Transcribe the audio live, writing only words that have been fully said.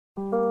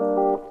Hey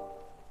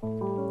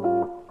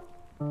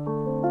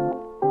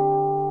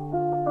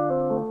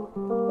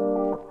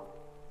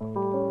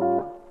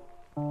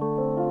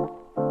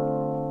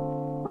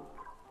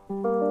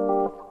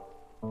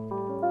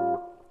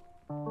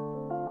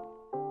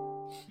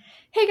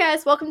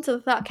guys, welcome to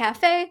the Thought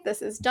Cafe.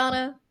 This is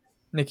Donna.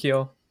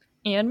 Nikhil.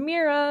 And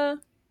Mira.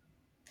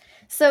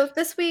 So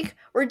this week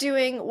we're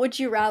doing Would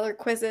You Rather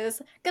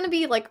quizzes. Gonna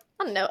be like,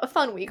 I don't know, a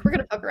fun week. We're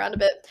gonna fuck around a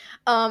bit.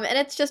 And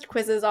it's just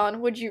quizzes on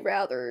would you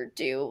rather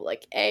do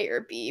like A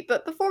or B.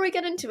 But before we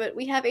get into it,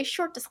 we have a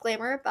short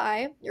disclaimer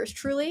by yours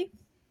truly,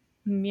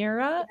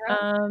 Mira.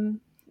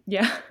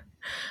 Yeah.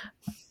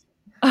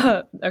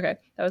 Okay,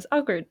 that was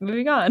awkward.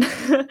 Moving on.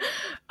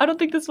 I don't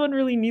think this one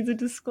really needs a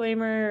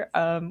disclaimer.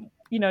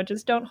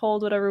 Just don't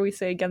hold whatever we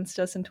say against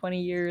us in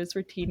 20 years.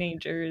 We're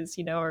teenagers.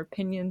 Our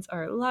opinions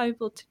are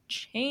liable to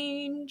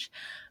change.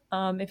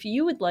 If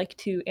you would like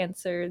to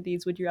answer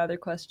these would you rather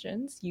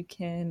questions, you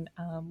can,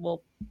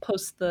 we'll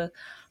post the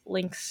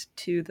links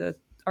to the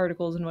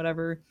articles and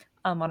whatever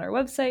on our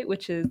website,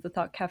 which is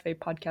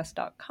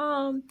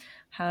thethoughtcafepodcast.com.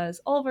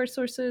 Has all of our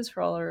sources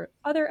for all our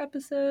other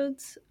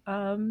episodes.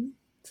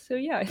 So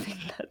yeah, I think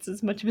that's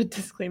as much of a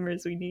disclaimer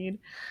as we need.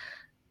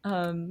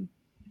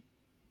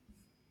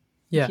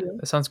 Yeah,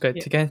 that sounds good.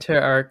 Yeah. To get into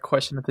our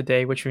question of the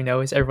day, which we know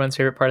is everyone's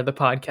favorite part of the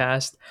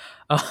podcast,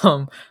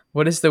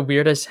 what is the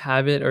weirdest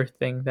habit or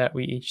thing that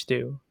we each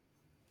do?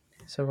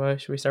 So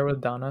should we start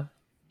with Donna?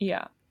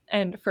 Yeah,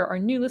 and for our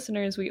new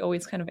listeners, we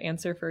always kind of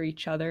answer for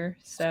each other.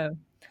 So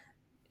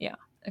yeah,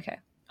 okay.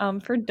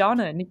 For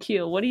Donna,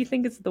 Nikhil, what do you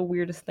think is the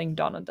weirdest thing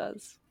Donna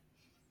does?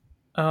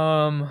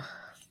 The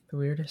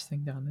weirdest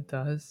thing Donna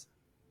does?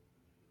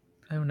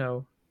 I don't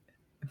know.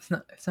 It's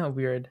not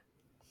weird.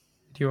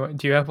 Do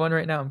you have one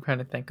right now? I'm trying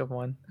to think of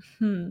one.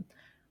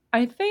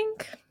 I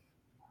think,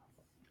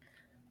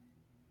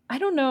 I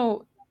don't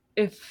know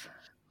if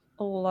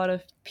a lot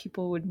of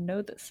people would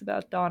know this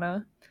about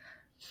Donna.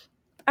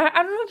 I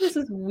don't know if this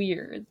is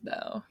weird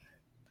though,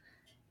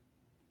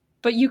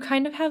 but you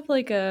kind of have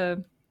like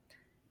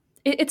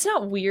it's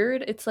not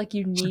weird. It's like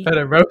you need.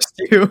 Better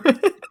roast you.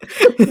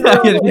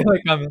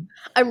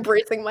 I'm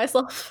bracing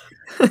myself.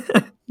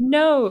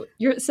 No,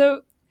 you're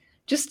so.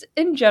 Just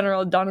in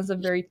general, Donna's a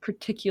very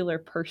particular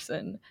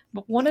person.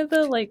 But one of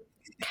the like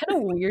kind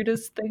of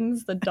weirdest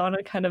things that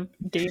Donna kind of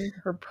gained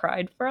her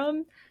pride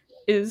from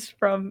is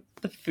from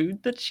the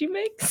food that she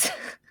makes.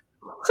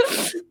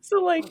 So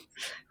like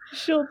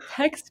she'll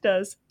text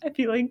us and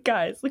be like,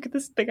 guys, look at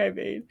this thing I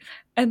made.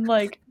 And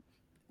like,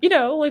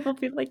 like we'll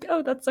be like,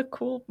 oh, that's a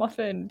cool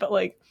muffin. But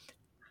like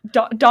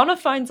Donna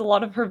finds a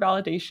lot of her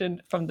validation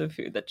from the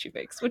food that she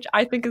makes, which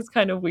I think is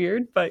kind of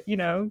weird, but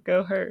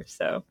go her.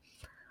 So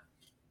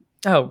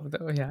oh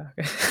yeah.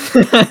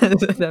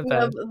 That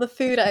bad. The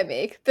food I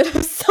make, bit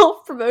of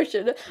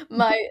self-promotion.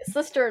 My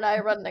sister and I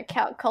run an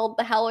account called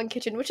The Howling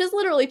Kitchen, which is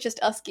literally just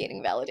us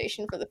gaining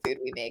validation for the food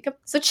we make.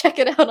 So check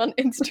it out on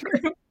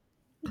Instagram.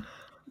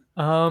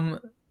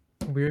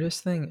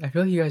 Weirdest thing, I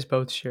feel like you guys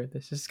both share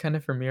this. This is kind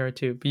of for Mira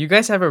too, but you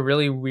guys have a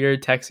really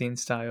weird texting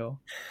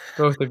style,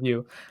 both of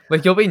you.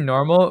 Like you'll be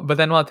normal, but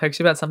then when I'll text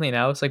you about something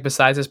else, like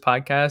besides this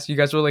podcast, you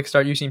guys will like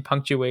start using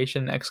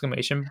punctuation,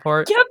 exclamation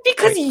point. Yeah,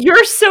 because like,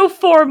 you're so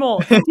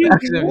formal. Dude,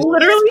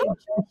 literally.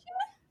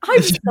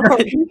 I'm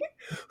sorry.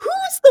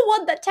 Who's the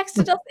one that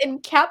texted us in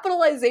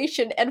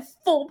capitalization and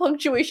full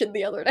punctuation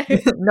the other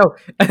day? No,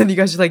 and then you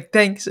guys are like,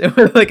 thanks,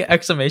 with like an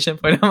exclamation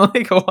point. I'm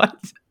like,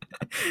 what?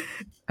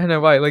 I don't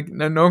know why. Like,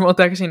 no, normal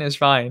texting is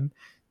fine,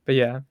 but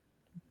yeah,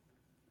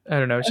 I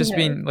don't know. It's just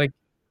being like,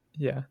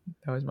 yeah,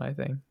 that was my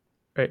thing.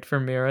 Right, for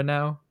Mira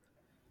now.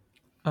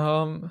 It's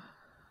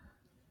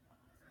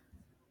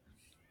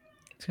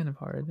kind of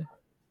hard.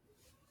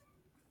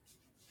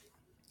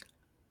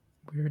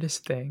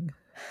 Weirdest thing.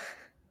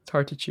 It's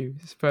hard to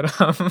choose, but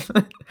do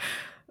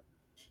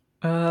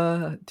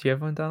you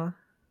have one, Donna?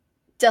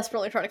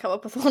 Desperately trying to come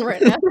up with one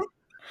right now.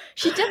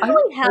 She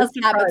definitely has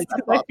habits.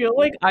 I feel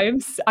like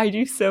I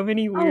do so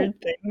many weird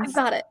things.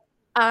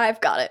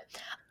 I've got it.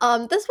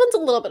 This one's a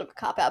little bit of a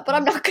cop-out, but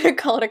I'm not going to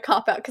call it a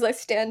cop-out because I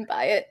stand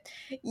by it.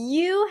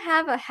 You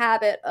have a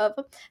habit of...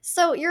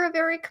 So, you're a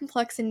very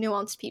complex and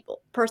nuanced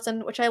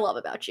person, which I love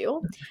about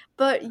you.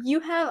 But you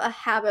have a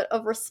habit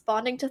of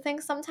responding to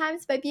things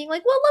sometimes by being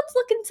like, well, let's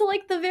look into,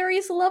 like, the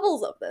various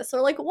levels of this.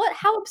 Or, like,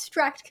 how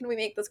abstract can we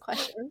make this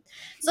question?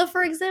 So,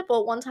 for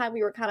example, one time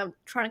we were kind of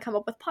trying to come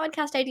up with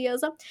podcast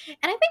ideas. And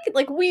I think,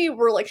 like, we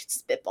were, like,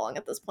 spitballing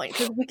at this point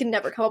because we can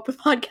never come up with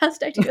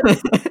podcast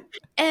ideas.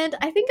 And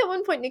I think at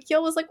one point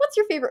Nikhil was like, what's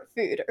your favorite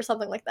food? Or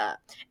something like that.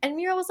 And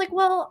Mira was like,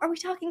 well, are we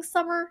talking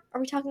summer?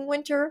 Are we talking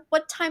winter?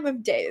 What time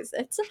of day is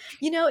it?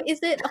 Is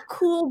it a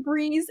cool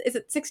breeze? Is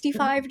it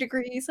 65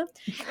 degrees?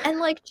 And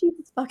like,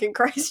 Jesus fucking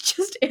Christ,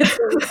 just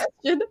answer the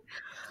question.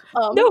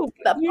 No,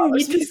 you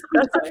need to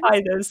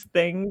specify those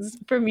things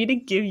for me to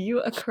give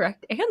you a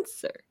correct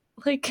answer.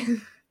 Like,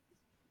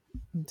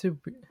 I'm trying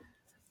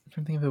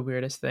to think of the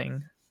weirdest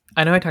thing.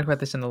 I know I talked about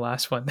this in the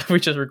last one that we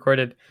just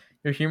recorded.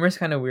 Your humor is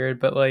kind of weird,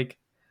 but like,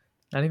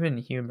 not even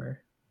humor.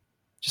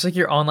 just like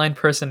your online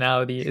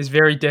personality is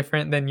very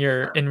different than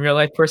your in real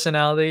life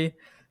personality.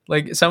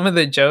 Like some of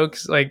the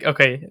jokes, like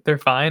okay, they're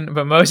fine,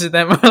 but most of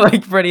them are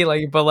like pretty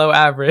like below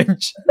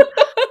average.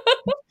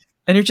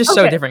 And you're just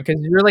so Okay. different because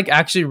you're like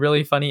actually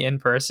really funny in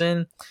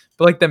person,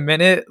 but like the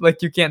minute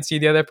like you can't see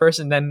the other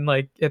person, then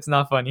like it's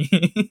not funny.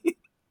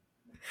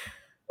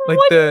 Like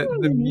What do the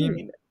you the meme,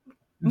 mean?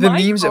 the My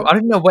memes. I don't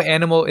even know what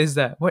animal is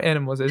that. What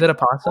animal is it? Is it a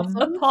possum?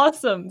 Opossum?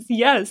 opossums.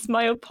 Yes,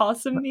 my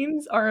opossum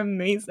memes are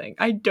amazing.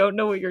 I don't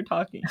know what you're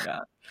talking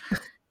about.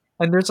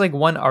 And there's like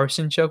one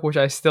arson joke which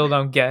I still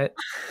don't get.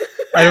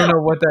 I don't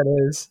know what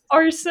that is.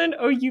 Arson?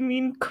 Oh, you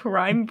mean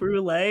crime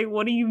brulee?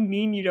 What do you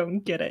mean you don't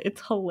get it?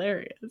 It's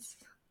hilarious.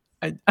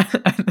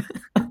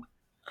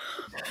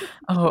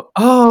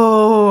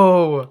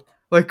 Oh,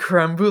 like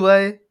creme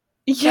brulee.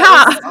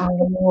 Yeah.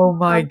 Oh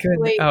my goodness.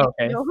 Wait, Oh,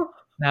 okay. no,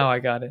 Now I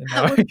got it. that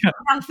Now I was got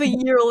half a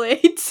year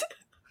late.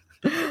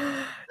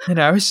 it. And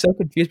I was so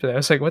confused by that. I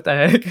was like, what the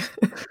heck?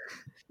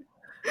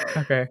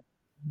 Okay.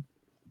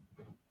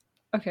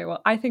 Okay,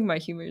 well, I think my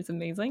humor is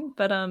amazing,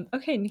 but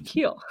okay,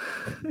 Nikhil.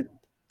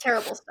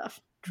 Terrible stuff.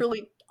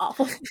 Truly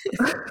awful.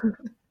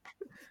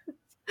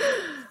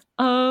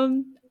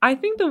 I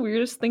think the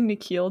weirdest thing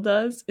Nikhil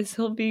does is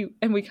he'll be,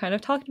 and we kind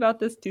of talked about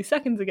this 2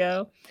 seconds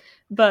ago,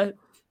 but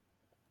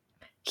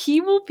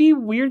he will be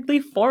weirdly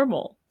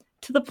formal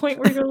to the point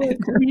where you're like,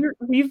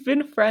 we've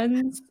been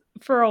friends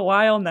for a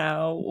while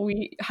now.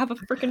 We have a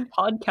freaking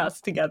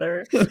podcast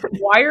together.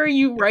 Why are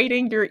you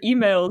writing your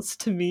emails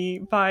to me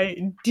by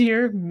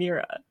Dear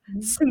Mira?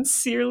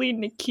 Sincerely,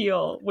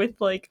 Nikhil, with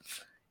like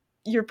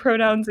your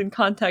pronouns and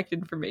contact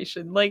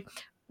information, like,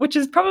 which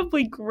is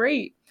probably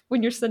great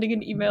when you're sending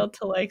an email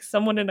to like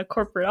someone in a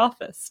corporate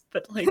office,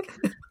 but like,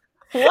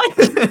 what?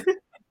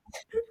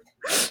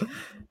 It's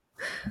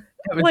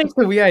Like- just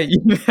the way I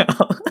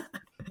email.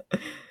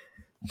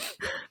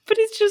 But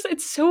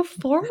it's so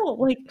formal.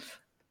 Like,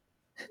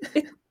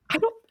 I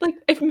don't like.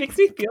 It makes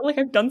me feel like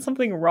I've done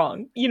something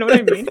wrong. You know what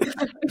I mean?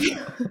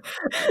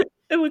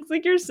 It looks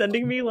like you're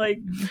sending me like,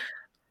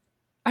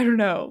 I don't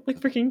know, like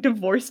freaking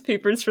divorce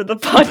papers for the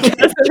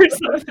podcast or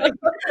something.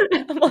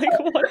 I'm like,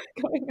 what's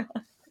going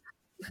on?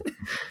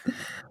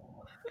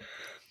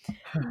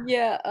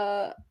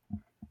 Yeah,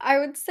 I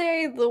would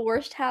say the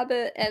worst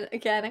habit, and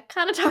again, I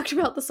kind of talked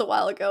about this a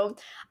while ago.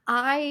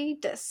 I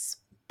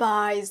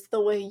despise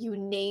the way you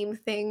name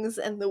things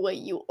and the way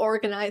you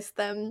organize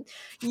them.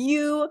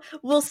 You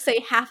will say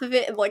half of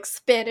it in like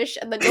Spanish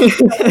and then you'll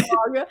spell it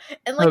wrong.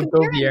 And like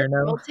apparently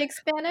Gobierno. will take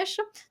Spanish,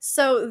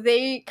 so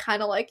they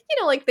kind of like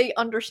like they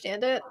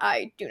understand it.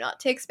 I do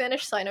not take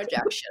Spanish, so I know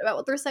jack shit about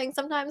what they're saying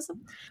sometimes.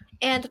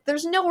 And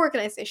there's no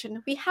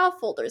organization. We have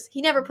folders.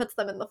 He never puts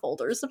them in the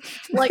folders.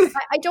 Like,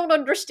 I don't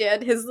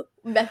understand his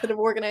method of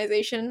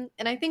organization.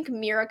 And I think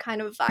Mira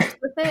kind of vibes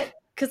with it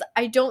because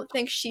I don't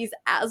think she's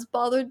as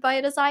bothered by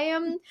it as I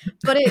am.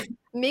 But it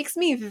makes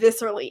me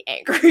viscerally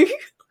angry.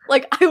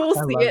 Like, I will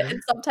I see love it, it.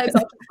 and sometimes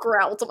I'll just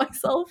growl to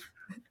myself.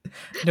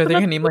 No, they're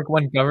gonna name like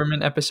one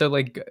government episode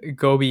like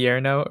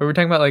Gobierno, or we're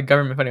talking about like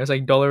government funding. It was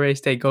like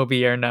Dolores de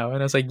Gobierno, and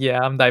I was like, yeah,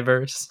 I'm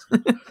diverse.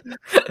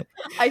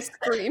 I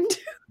screamed.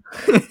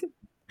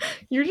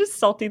 You're just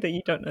salty that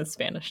you don't know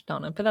Spanish,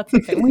 Donna, but that's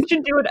okay. We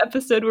should do an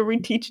episode where we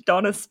teach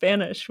Donna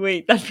Spanish.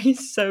 Wait, that'd be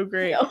so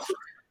great. No.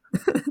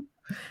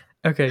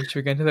 Okay, should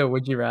we get into the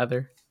would you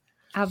rather?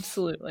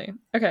 Absolutely.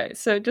 Okay,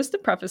 so just to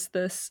preface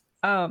this,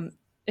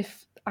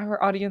 if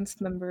our audience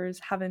members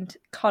haven't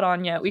caught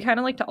on yet, we kind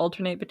of like to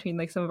alternate between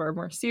like some of our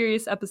more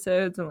serious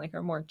episodes and like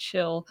our more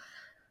chill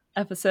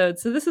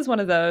episodes. So this is one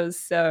of those.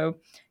 So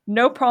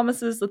no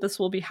promises that this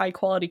will be high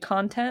quality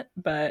content,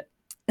 but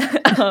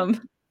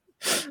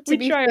To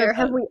be fair,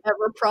 have we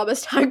ever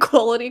promised high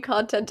quality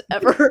content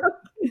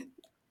ever?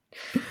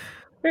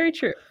 Very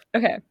true.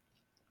 Okay.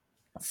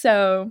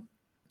 So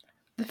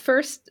the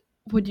first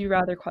would you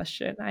rather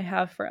question I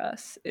have for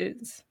us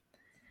is,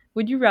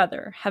 would you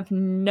rather have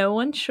no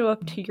one show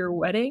up to your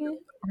wedding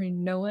or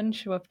no one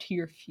show up to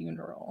your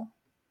funeral?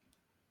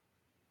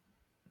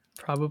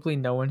 Probably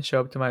no one show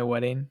up to my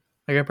wedding.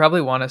 Like I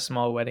probably want a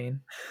small wedding.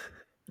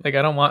 Like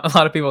I don't want a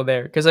lot of people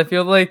there because I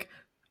feel like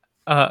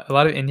a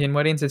lot of Indian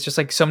weddings, it's just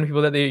like so many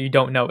people that you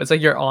don't know. It's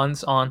like your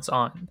aunt's aunt.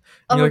 And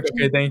you're like,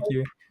 okay, thank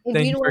you.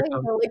 Indian you for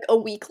weddings are like a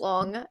week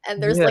long,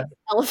 and there's Yeah. like an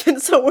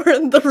elephant somewhere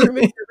in the room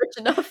if you're rich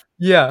enough.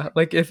 Yeah,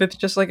 like if it's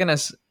just like I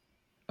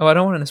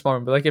don't want it in a small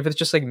room, but like if it's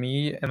just like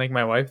me and like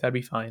my wife, that'd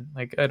be fine.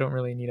 Like I don't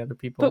really need other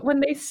people. But when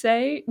they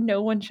say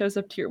no one shows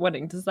up to your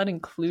wedding, does that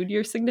include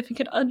your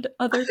significant other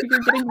who you're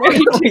getting married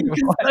to?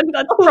 'Cause then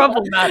that's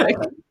problematic.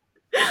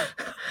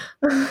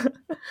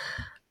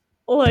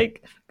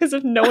 Like, because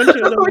if no one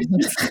shows up,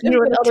 it's just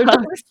you and Other the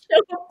don't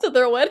show up to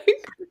their wedding.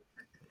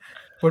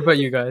 What about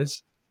you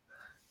guys?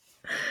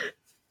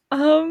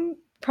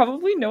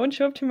 Probably no one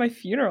show up to my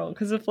funeral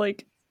because if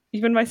like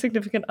even my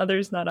significant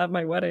other's not at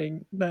my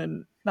wedding,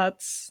 then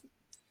that's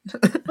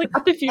like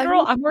at the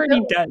funeral I'm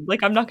already dead.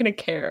 Like I'm not gonna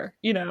care,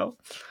 you know.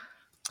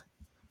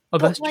 Oh,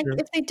 But that's like, true.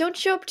 if they don't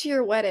show up to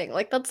your wedding,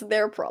 like that's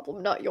their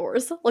problem, not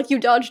yours. Like you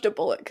dodged a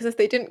bullet because if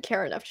they didn't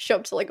care enough to show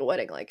up to like a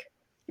wedding, like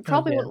You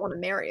probably yeah. wouldn't want to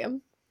marry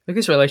him. Look at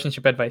this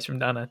relationship advice from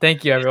Donna.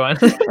 Thank you, everyone.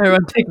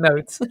 Everyone take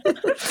notes.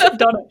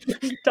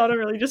 Donna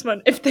really just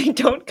meant if they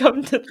don't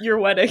come to your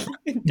wedding,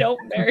 don't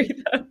marry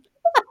them.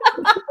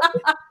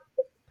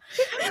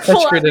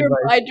 Pull out good your advice.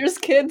 binders,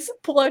 kids.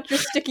 Pull out your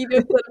sticky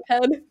notes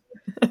and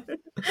pen.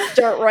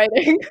 Start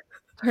writing.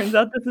 Turns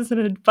out this is an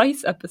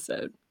advice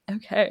episode.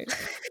 Okay.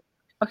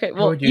 Okay,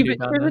 well, would you do, here's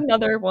Donna?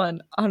 another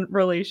one on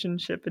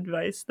relationship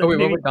advice. Oh wait,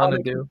 what maybe would Donna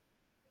do?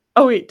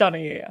 Oh wait, Donna,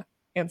 yeah.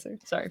 Answer.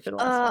 Sorry for the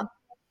last one.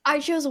 I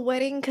chose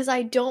wedding because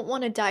I don't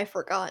want to die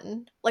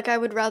forgotten. Like, I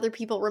would rather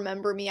people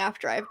remember me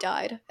after I've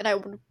died, and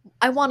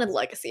I wanted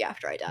legacy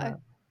after I die.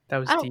 That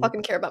was I don't deep.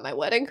 fucking care about my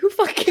wedding. Who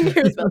fucking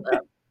cares about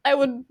that? I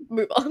would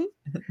move on.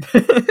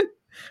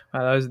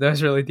 Wow, that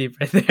was really deep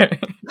right there.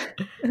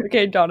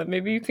 Okay, Donna,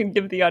 maybe you can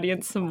give the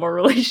audience some more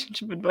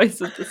relationship advice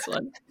with this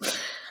one.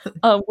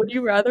 Would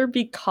you rather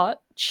be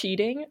caught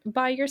cheating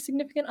by your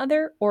significant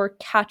other or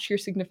catch your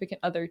significant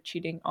other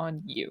cheating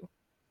on you?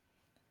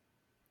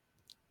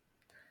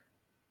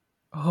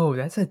 Oh,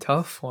 that's a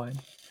tough one.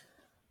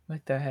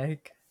 What the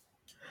heck?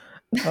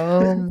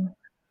 Well,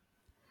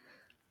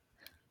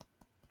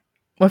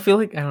 I feel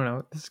like, I don't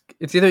know.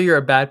 It's either you're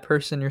a bad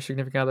person, your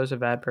significant other's a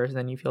bad person,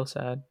 then you feel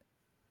sad.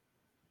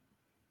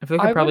 I feel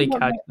like I'd probably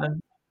catch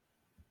them.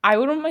 I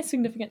would want my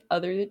significant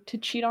other to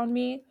cheat on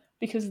me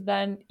because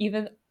then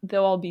even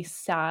though I'll be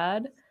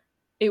sad,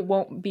 it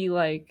won't be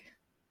like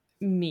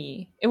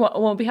me. It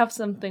won't be have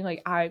something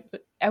like I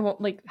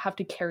won't like have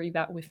to carry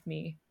that with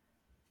me,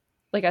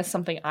 like as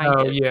something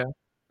I did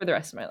for the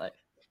rest of my life.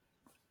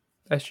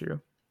 That's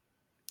true.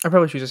 I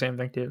probably choose the same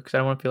thing too because I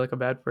don't want to feel like a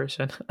bad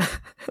person.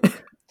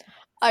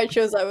 I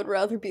chose I would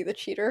rather be the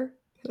cheater.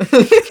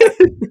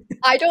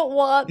 I don't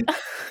want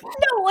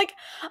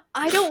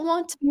I don't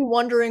want to be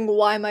wondering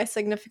why my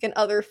significant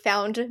other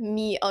found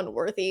me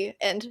unworthy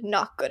and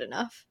not good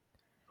enough.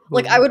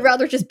 Like, I would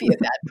rather just be a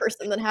bad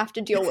person than have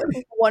to deal with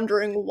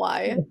wondering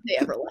why they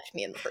ever left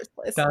me in the first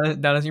place. Donna's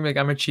gonna be like,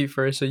 I'm a cheat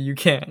first, so you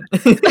can't.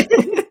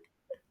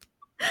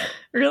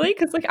 Really?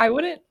 Because like I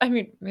wouldn't. I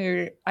mean,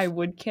 maybe I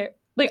would care.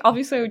 Like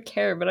obviously I would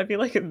care, but I'd be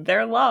like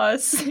their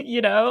loss,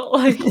 you know?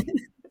 Like,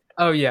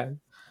 oh yeah.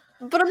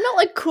 But I'm not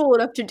like cool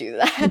enough to do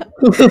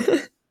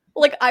that.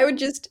 Like I would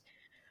just,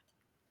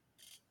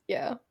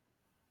 yeah.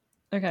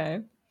 Okay.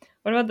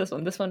 What about this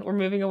one? This one, we're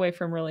moving away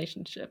from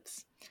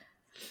relationships.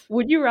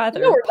 Would you rather?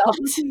 No, we're not.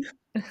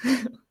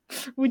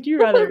 Would you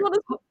rather?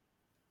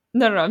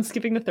 No, I'm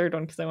skipping the third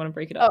one because I want to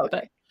break it up. Oh, okay.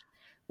 But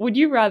would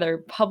you rather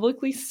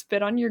publicly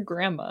spit on your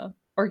grandma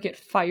or get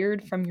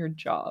fired from your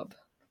job?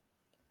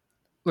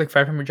 Like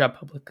fired from your job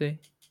publicly?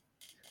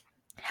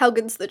 How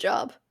good's the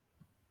job?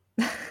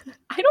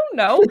 I don't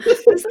know.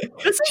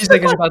 She's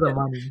like, it's about the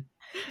money.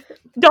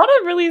 Donna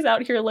really is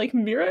out here like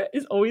Mira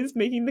is always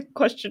making the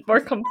question more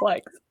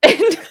complex.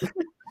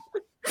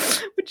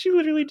 But she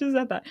literally just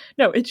said that.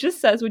 No, it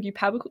just says, would you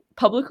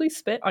publicly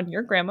spit on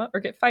your grandma or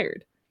get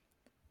fired?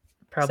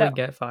 Probably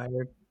get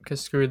fired,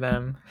 because screw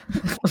them.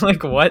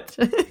 Like, what?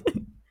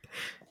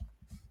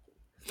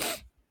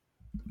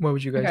 What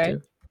would you guys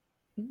do?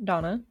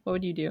 Donna, what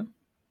would you do?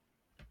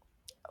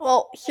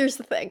 Well, here's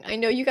the thing. I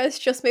know you guys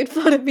just made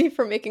fun of me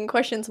for making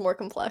questions more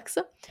complex.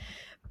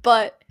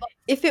 But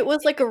if it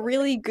was like a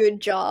really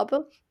good job,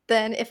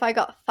 then if I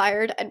got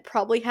fired, I'd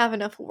probably have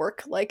enough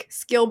work like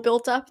skill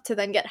built up to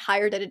then get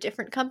hired at a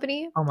different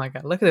company. Oh my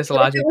god, look at this But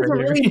logic. if it was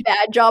a really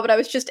bad job and I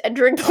was just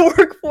entering the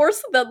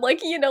workforce, then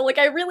like, you know, like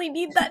I really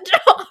need that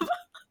job.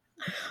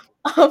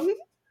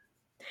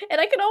 And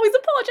I can always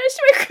apologize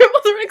to my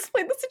grandmother and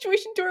explain the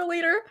situation to her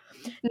later.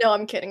 No,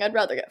 I'm kidding. I'd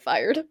rather get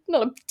fired. I'm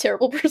not a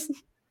terrible person.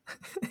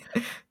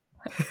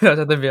 That was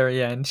at the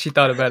very end. She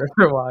thought about it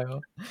for a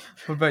while.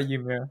 What about you,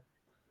 Mira?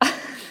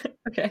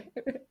 Okay.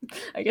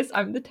 I guess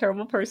I'm the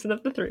terrible person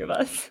of the three of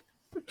us.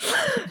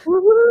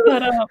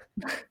 But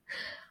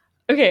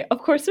okay, of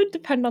course it would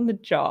depend on the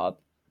job.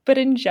 But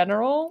in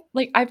general,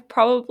 like I've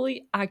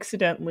probably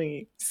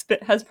accidentally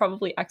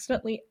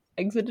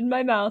exited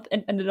my mouth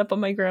and ended up on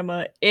my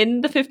grandma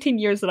in the 15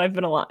 years that I've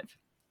been alive.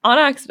 On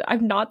accident.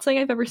 I'm not saying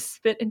I've ever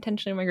spit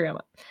intentionally on my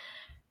grandma.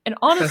 And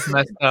honestly,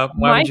 that's messed up.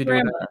 Why would you do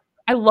that?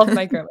 I love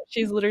my grandma.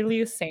 She's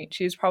literally a saint.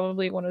 She's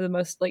probably one of the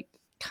most like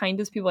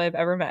kindest people I've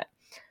ever met.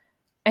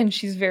 And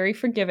she's very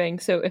forgiving.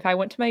 So if I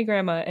went to my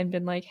grandma and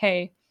been like,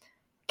 hey,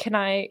 can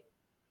I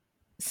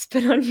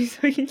spit on you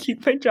so I can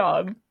keep my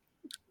job?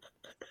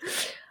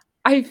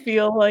 I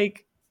feel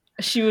like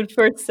she would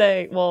first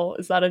say, well,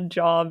 is that a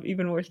job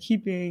even worth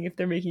keeping if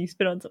they're making you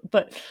spit on something?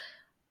 But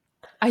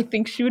I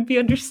think she would be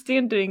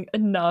understanding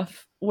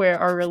enough where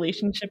our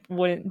relationship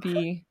wouldn't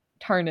be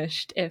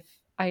tarnished if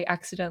I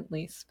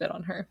accidentally spit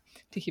on her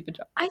to keep a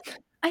job.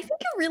 I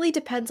think it really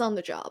depends on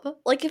the job.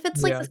 Like, if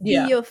it's like the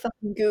CEO of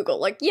fucking Google,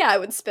 like, yeah, I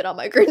would spit on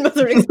my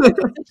grandmother and explain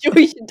the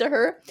situation to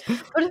her.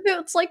 But if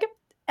it's like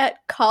at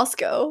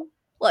Costco,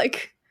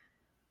 like,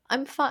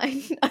 I'm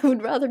fine. I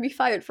would rather be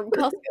fired from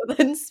Costco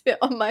than spit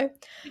on my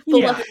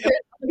beloved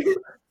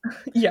grandmother.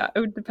 Yeah, it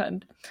would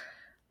depend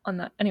on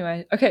that.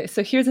 Anyway, okay,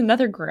 so here's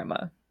another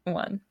grandma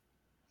one.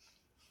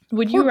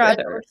 Would you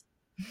rather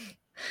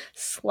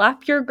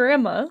Slap your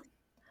grandma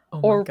Oh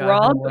my or god, no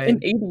rob way. an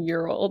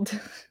 80-year-old.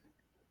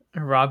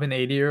 Rob an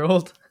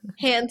 80-year-old?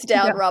 Hands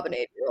down, Yeah. Robin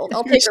 8-year-old.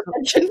 I'll take her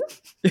pension.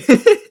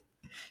 If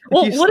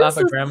Well, you what slap is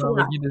a the grandma, slap?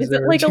 like you Is it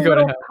deserve like a to go to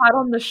little hell. pat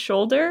on the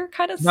shoulder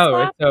kind of No,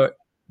 slap? it's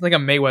like a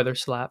Mayweather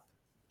slap.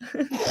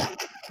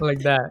 Like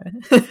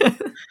that.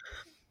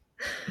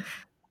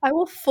 I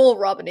will full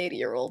Robin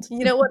 80-year-old.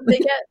 You know what? They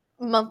get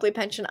monthly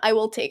pension. I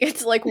will take it.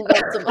 It's like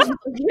once a month.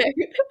 Okay?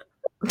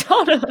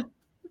 Donna.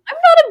 I'm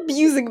not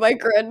abusing my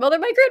grandmother.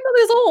 My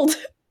grandmother's old.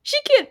 She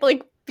can't,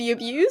 like, be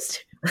abused.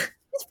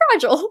 She's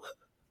fragile.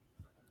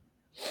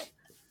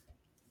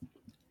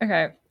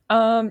 Okay.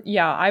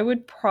 Yeah, I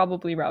would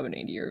probably rob an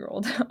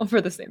 80-year-old for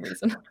the same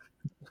reason.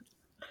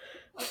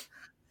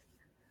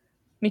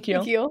 Nikhil.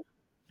 Thank you.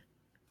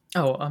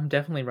 Oh, I'm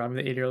definitely robbing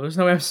the 80-year-old. There's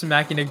no way I'm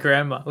smacking a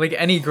grandma. Like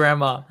any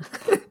grandma.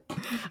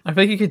 I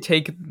feel like you could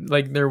take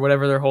like their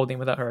whatever they're holding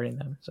without hurting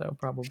them. So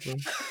probably.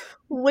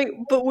 Wait,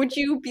 but would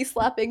you be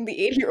slapping the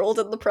 80-year-old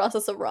in the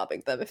process of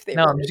robbing them if they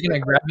No, were? I'm just gonna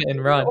grab it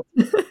and run.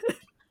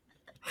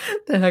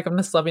 The heck, I'm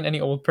not slapping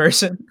any old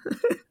person.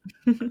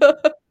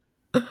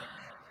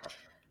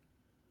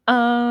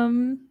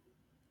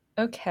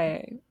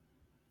 Okay.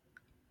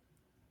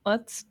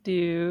 Let's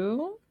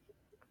do.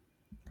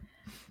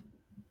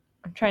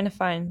 I'm trying to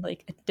find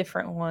like a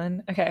different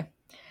one. Okay.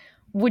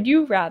 Would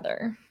you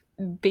rather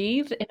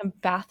bathe in a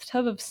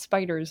bathtub of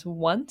spiders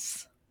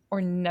once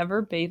or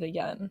never bathe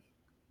again?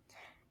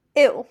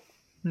 Ew.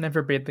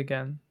 Never bathe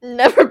again.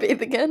 Never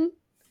bathe again.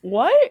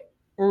 What?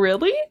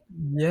 Really?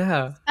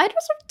 Yeah.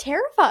 Spiders are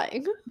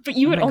terrifying. But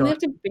you Oh would my only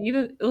God. have to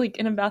bathe like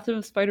in a bathtub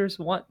of spiders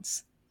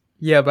once.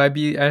 Yeah, but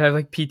I'd have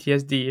like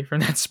PTSD from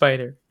that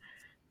spider.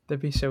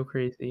 That'd be so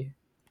crazy.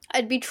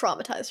 I'd be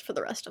traumatized for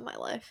the rest of my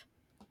life.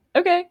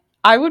 Okay.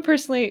 I would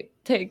personally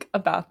take a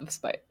bath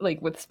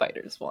of with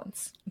spiders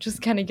once.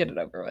 Just kind of get it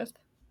over with.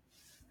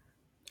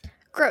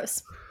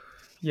 Gross.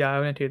 Yeah, I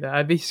wouldn't do that.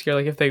 I'd be scared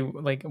like if they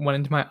like went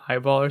into my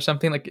eyeball or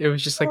something. Like it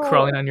was just like Oh.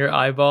 crawling on your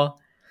eyeball,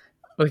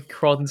 like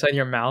crawled inside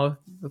your mouth.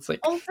 It's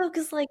like Also,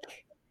 because like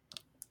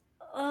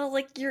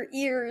your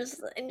ears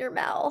and your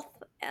mouth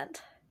and.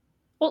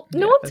 Well,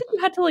 Yeah, no one said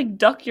you had to like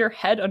duck your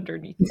head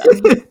underneath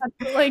them. You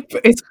had to, like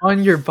but it's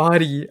on your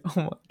body.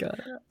 Oh my god,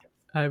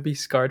 I'd be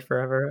scarred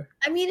forever.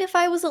 I mean, if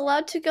I was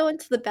allowed to go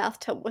into the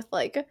bathtub with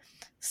like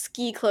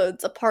ski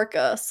clothes, a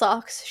parka,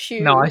 socks,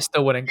 shoes, No, I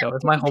still wouldn't go.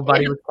 If my whole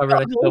body was covered,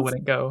 I still Goggles.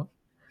 wouldn't go.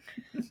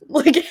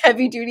 like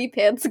heavy duty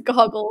pants,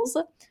 goggles,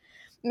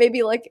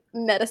 maybe like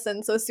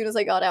medicine. So as soon as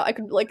I got out, I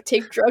could like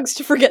take drugs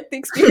to forget the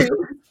experience.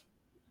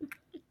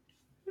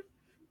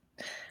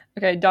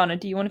 Okay, Donna,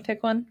 do you want to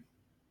pick one?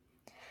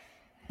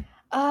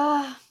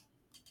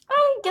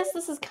 I guess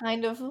this is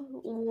kind of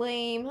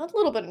lame, a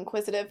little bit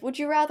inquisitive. Would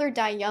you rather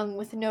die young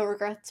with no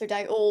regrets or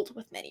die old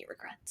with many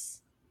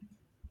regrets?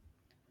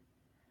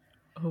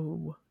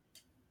 Oh,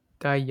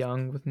 die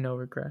young with no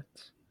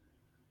regrets.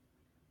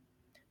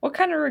 What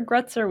kind of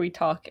regrets are we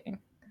talking?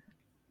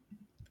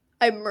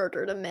 I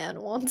murdered a man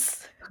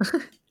once.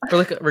 Or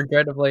like a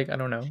regret of like I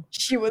don't know.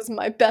 She was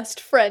my best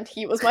friend.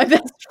 He was my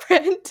best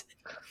friend.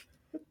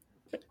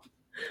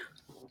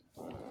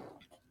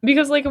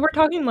 Because like if we're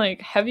talking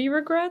like heavy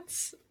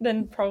regrets,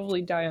 then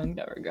probably die young,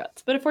 no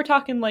regrets. But if we're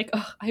talking like,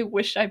 oh, I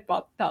wish I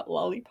bought that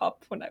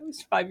lollipop when I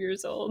was 5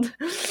 years old,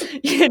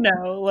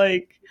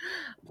 like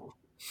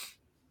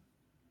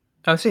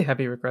I would say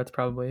happy regrets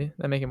probably.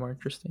 That make it more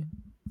interesting.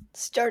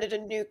 Started a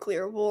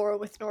nuclear war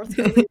with North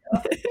Korea.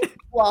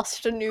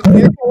 Lost a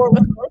nuclear war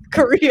with North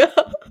Korea.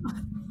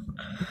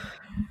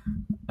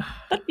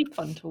 that'd be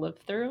fun to live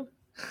through.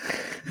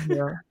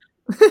 Yeah.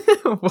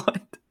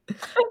 What?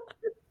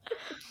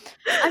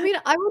 I mean,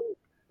 I would.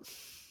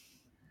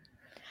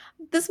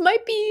 This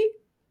might be.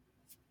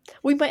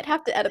 We might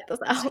have to edit this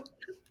out.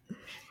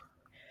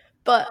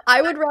 But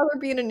I would rather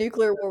be in a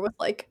nuclear war with,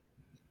 like,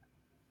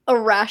 a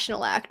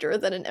rational actor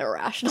than an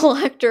irrational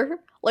actor,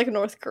 like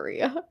North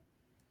Korea.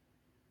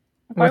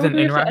 Why With would an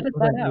we have to edit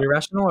that out?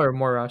 irrational or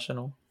more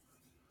rational?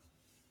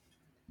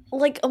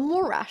 Like, a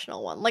more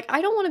rational one. Like,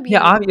 I don't want to be. Yeah,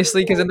 in a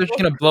obviously, because then they're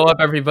nuclear just gonna blow up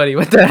everybody.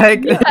 What the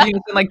heck? Yeah. You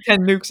can send like 10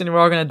 nukes and we're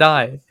all gonna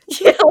die. war.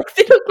 Yeah, like,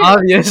 they don't get.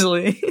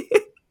 Obviously.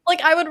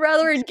 Like, I would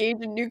rather engage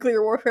in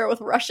nuclear warfare with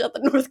Russia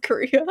than North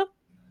Korea.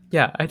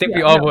 Yeah, I think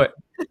we Yeah, all no. would.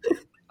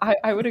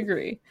 I would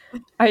agree.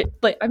 I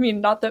mean,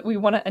 not that we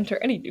want to enter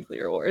any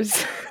nuclear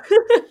wars.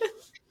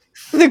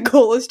 The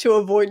goal is to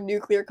avoid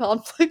nuclear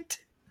conflict.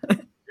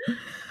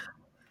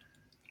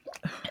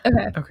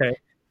 Okay. Okay.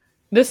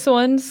 This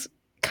one's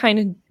kind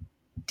of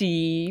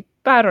deep.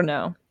 I don't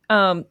know.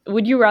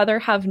 Would you rather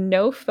have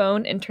no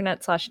phone,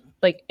 internet slash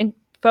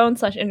phone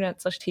slash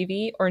internet slash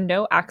TV, or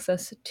no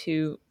access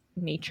to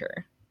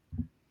nature?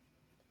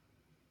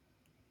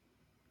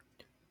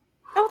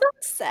 Oh,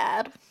 that's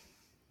sad.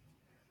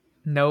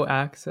 No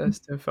access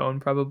to phone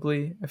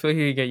probably. I feel like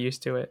you could get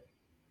used to it.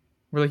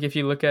 Where like if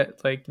you look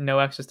at like no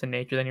access to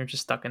nature, then you're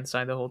just stuck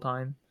inside the whole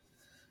time.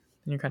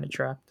 And you're kind of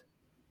trapped.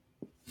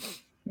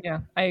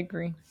 Yeah, I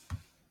agree.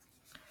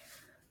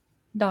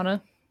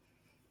 Donna.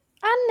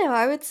 I don't know.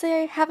 I would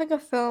say having a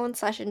phone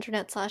slash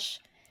internet slash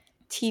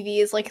TV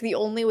is like the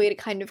only way to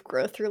kind of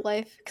grow through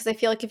life, because I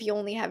feel like if you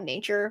only have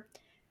nature,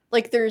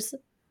 like there's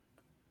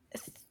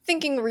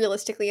thinking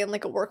realistically in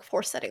like a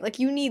workforce setting, like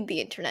you need the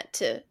internet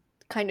to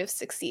kind of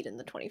succeed in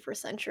the 21st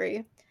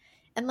century.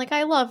 And like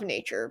I love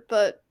nature,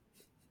 but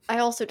I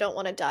also don't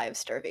want to die of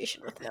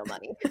starvation with no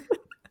money.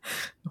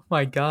 Oh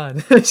my god,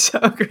 that's so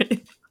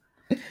great.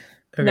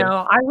 Okay.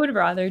 No, I would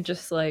rather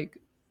just like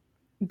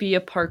be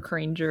a park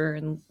ranger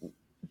and,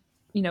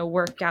 you know,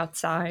 work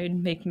outside,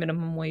 make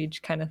minimum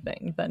wage kind of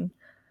thing than,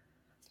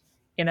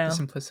 you know,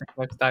 Simplistic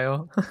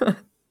lifestyle.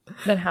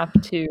 than have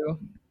to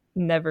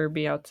never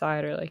be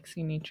outside or like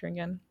see nature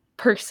again.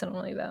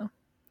 Personally, though.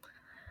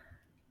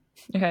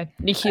 Okay,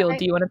 Nikhil,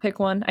 do you want to pick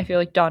one? I feel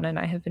like Donna and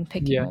I have been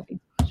picking all these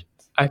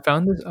questions. I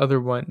found this other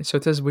one. So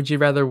it says, would you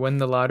rather win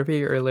the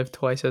lottery or live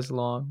twice as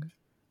long?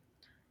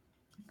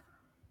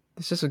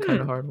 This is a kind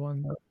of hard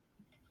one, though.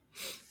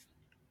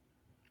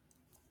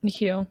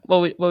 Nikhil,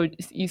 what would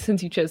you,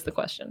 since you chose the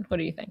question, what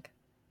do you think?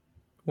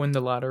 Win the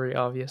lottery,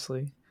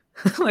 obviously.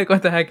 Like,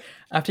 what the heck?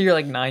 After you're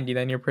like 90,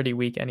 then you're pretty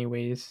weak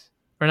anyways.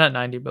 Or not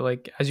 90, but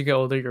like as you get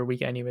older, you're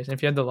weak anyways. And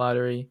if you had the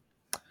lottery,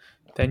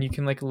 then you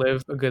can like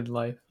live a good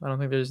life. I don't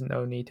think there's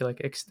no need to like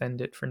extend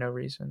it for no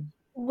reason.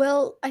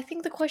 Well, I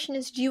think the question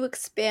is, do you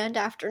expand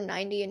after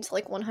 90 into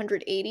like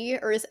 180,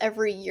 or is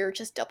every year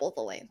just double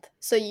the length?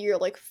 So you're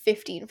like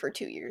 15 for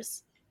 2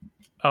 years.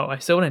 Oh, I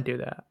still wouldn't do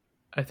that.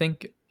 I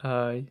think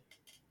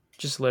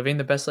just living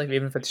the best life,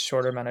 even if it's a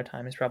shorter amount of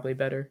time, is probably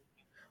better.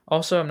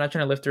 Also, I'm not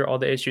trying to live through all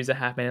the issues that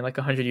happen in like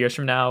 100 years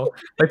from now.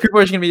 Like, people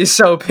are just gonna be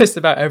so pissed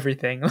about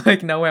everything.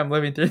 Like, no way I'm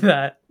living through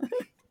that.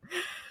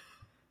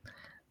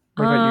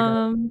 What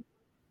about you guys?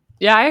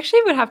 Yeah, I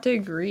actually would have to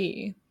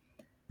agree.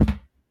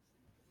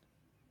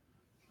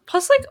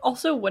 Plus, like,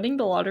 also winning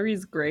the lottery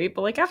is great,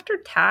 but like after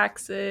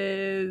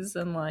taxes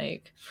and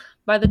like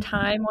by the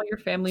time all your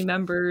family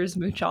members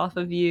mooch off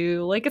of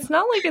you, like it's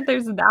not like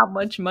there's that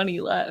much money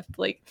left.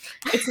 Like,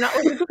 it's not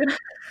like it's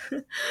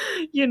gonna,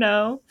 you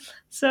know.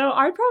 So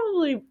I'd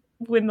probably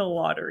win the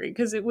lottery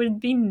because it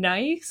would be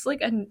nice, like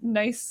a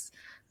nice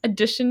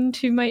addition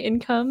to my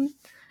income.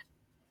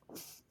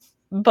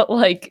 But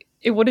like,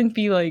 it wouldn't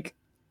be like,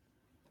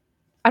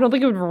 I don't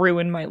think it would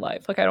ruin my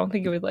life. Like, I don't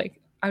think it would like,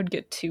 I would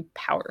get too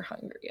power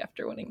hungry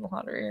after winning the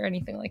lottery or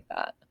anything like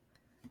that.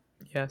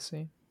 Yeah,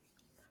 see.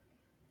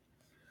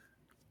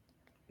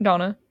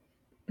 Donna?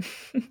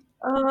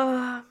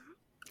 I'm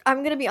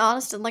gonna be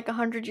honest, in like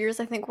 100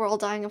 years, I think we're all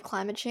dying of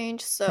climate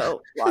change,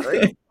 so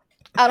lottery.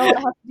 I don't want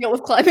to have to deal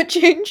with climate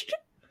change.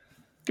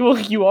 Well,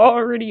 you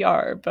already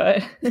are,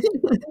 but...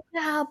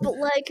 Yeah, but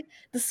like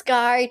the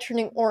sky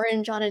turning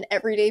orange on an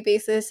everyday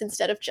basis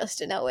instead of just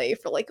in LA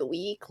for like a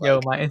week. Like... Yo,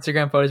 my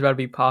Instagram photo is about to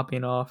be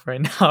popping off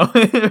right now.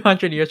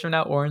 100 years from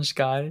now, orange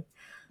sky.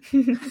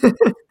 Okay.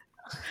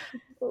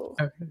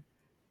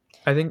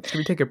 I think, should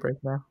we take a break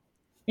now?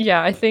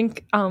 Yeah, I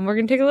think we're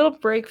going to take a little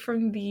break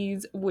from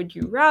these would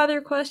you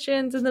rather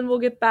questions, and then we'll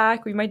get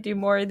back. We might do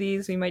more of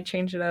these. We might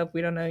change it up.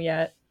 We don't know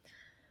yet.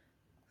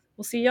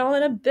 We'll see y'all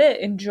in a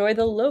bit. Enjoy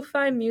the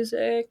lo-fi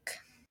music.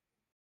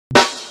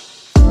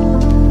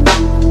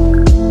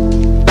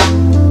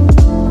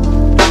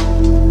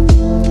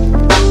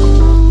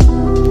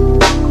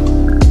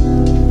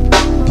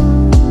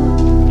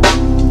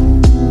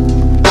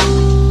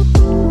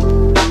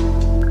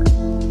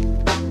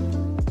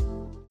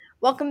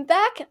 Welcome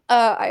back.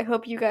 I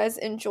hope you guys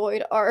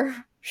enjoyed our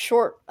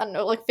short, I don't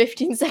know, like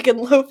 15-second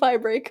lo-fi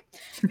break,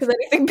 because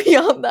anything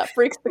beyond that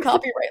breaks the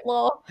copyright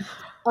law.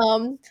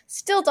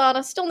 Still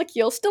Donna, still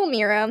Nikhil, still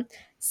Mira.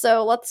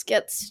 So let's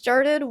get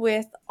started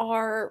with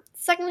our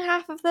second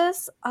half of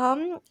this.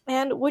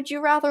 And would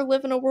you rather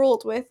live in a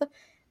world with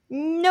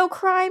no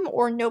crime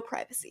or no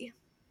privacy?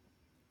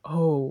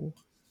 Oh.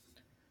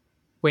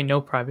 Wait, no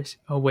privacy.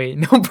 Oh, wait,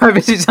 no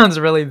privacy sounds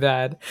really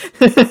bad.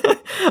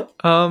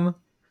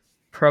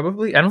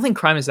 Probably. I don't think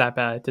crime is that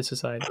bad to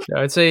society. So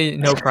I'd say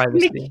no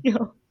privacy.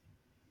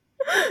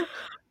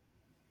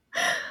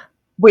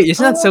 Wait,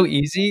 isn't that so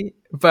easy?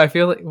 But I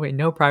feel like, wait,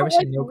 no privacy,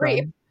 like no rape.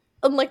 crime.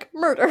 And like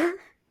murder.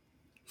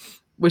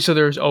 Wait, so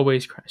there's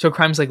always crime. So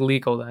crime's like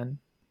legal then?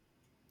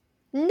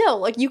 No,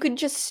 like you could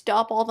just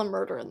stop all the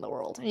murder in the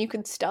world, and you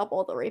could stop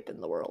all the rape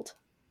in the world.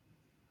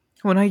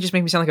 Well, now you just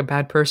make me sound like a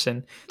bad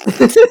person.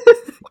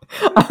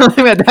 I'm not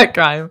talking about that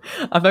crime.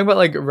 I'm talking about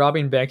like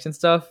robbing banks and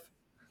stuff.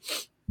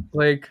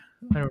 Like,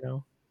 I don't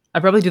know.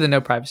 I'd probably do the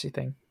no privacy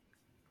thing.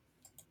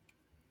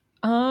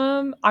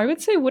 I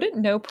would say, wouldn't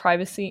no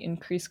privacy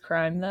increase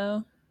crime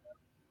though?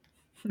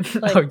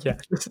 Like, oh yeah.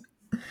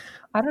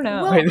 I don't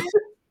know.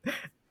 Well,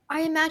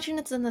 I imagine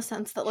it's in the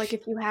sense that like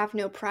if you have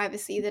no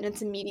privacy, then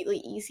it's immediately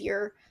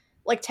easier,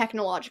 like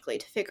technologically,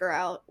 to figure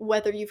out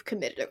whether you've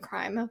committed a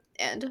crime,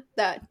 and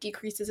that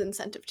decreases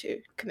incentive to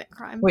commit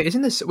crime. Wait,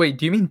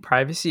 do you mean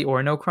privacy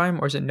or no crime,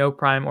 or is it no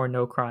crime or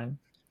no crime?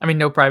 I mean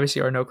no privacy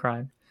or no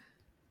crime.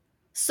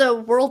 So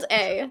world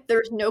A,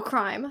 there's no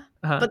crime,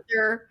 but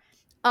there,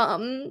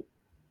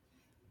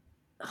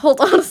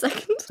 hold on a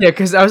second. Yeah,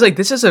 because I was like,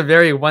 this is a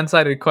very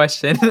one-sided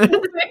question.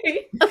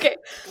 Okay,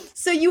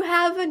 so you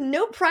have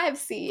no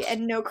privacy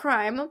and no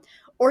crime,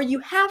 or you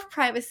have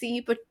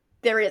privacy, but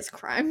there is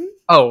crime.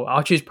 Oh,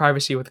 I'll choose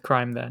privacy with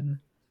crime then.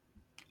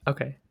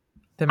 Okay.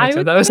 That I makes sense.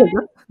 would That was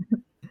say-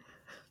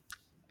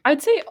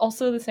 I'd say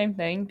also the same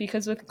thing,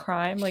 because with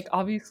crime, like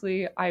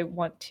obviously I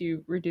want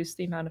to reduce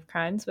the amount of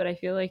crimes, but I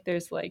feel like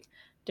there's like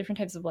different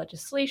types of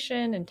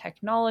legislation and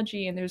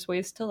technology, and there's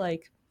ways to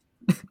like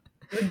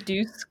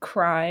reduce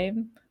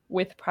crime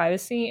with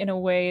privacy in a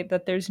way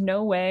that there's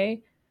no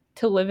way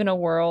to live in a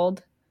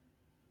world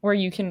where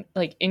you can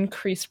like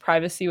increase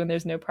privacy when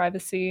there's no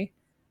privacy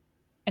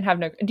and have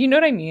no. Do you know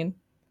what I mean?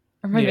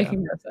 Or am I Yeah.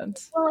 making no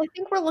sense? Well, I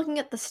think we're looking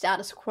at the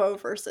status quo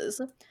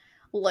versus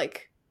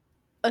like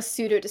a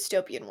pseudo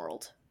dystopian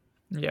world.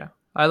 Yeah.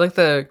 I like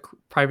the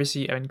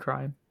privacy and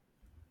crime.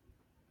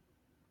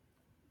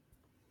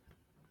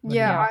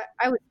 Yeah, Yeah.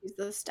 I would use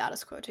the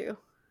status quo too.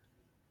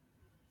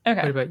 What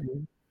Okay. about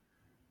you?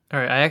 All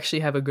right, I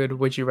actually have a good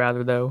would you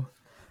rather though.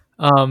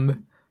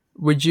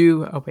 Would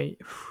you? Oh wait.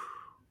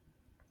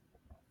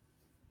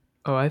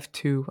 Oh, I have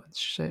two. Let's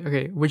say.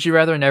 Okay, would you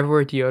rather never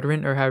wear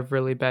deodorant or have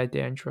really bad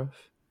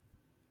dandruff?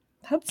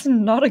 That's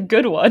not a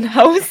good one.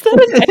 How is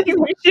that in any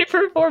way, shape,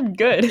 or form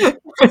good?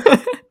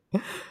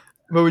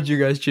 What would you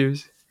guys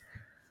choose?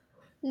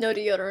 No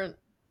deodorant.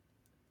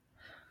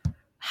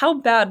 How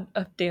bad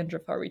of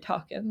dandruff are we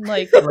talking?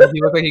 Like, Like,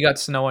 you look like you got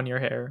snow on your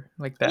hair,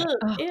 like that. Ugh,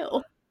 Ugh.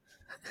 ew.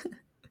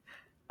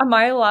 am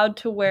I allowed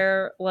to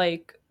wear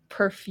like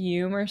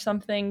perfume or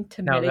something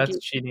to No, mitigate?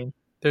 that's cheating.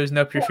 There's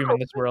no perfume in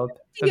this world.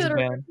 That's Deodorant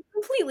banned. are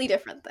completely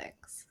different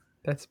things.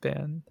 That's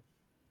banned.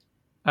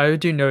 I would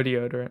do no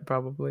deodorant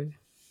probably.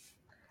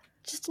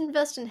 Just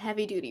invest in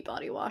heavy duty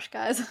body wash,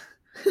 guys.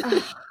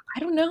 Ugh, I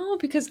don't know,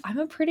 because I'm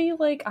a pretty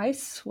like I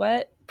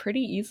sweat pretty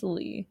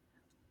easily.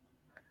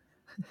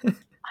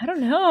 I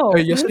don't know. Oh,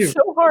 yes, It's you.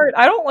 so hard.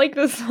 I don't like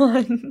this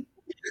one.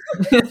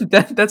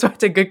 That's why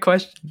it's a good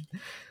question.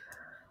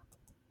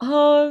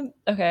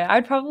 Okay,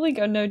 I'd probably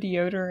go no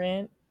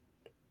deodorant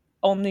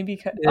only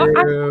because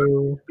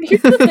Ew.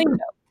 here's the thing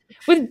though.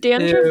 With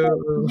dandruff,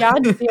 Ew. yeah,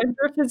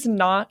 dandruff is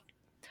not.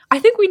 I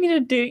think we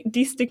need to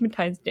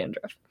destigmatize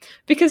dandruff,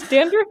 because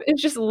dandruff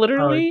is just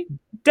literally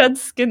dead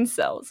skin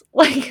cells.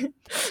 Like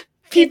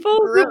people,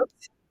 Gross.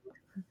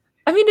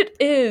 I mean, it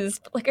is.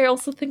 But like, I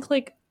also think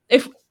like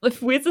if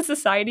we as a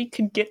society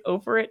could get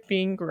over it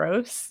being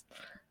gross,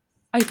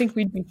 I think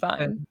we'd be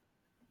fine.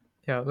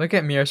 Yeah, look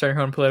at Mira starting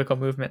her own political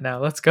movement now.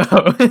 Let's go.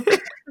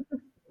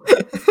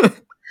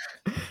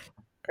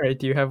 All right,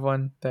 do you have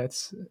one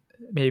that's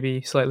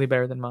maybe slightly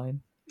better than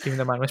mine, even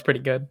though mine was pretty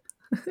good?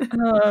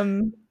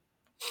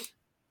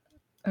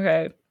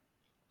 Okay.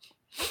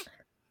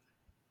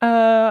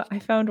 I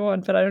found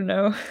one, but I don't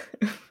know.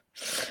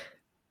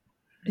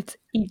 It's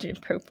age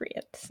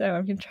appropriate, so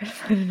I'm gonna try to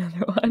find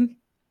another one.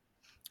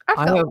 I've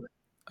I got have. one.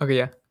 Okay,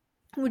 yeah.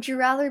 Would you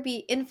rather be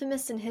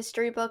infamous in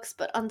history books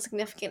but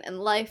insignificant in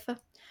life,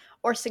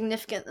 or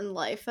significant in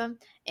life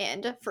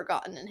and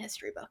forgotten in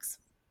history books?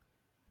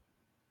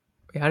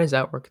 Wait, how does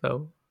that work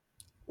though?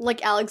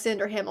 Like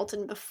Alexander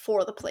Hamilton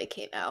before the play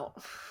came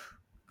out.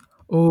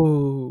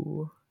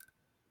 Oh,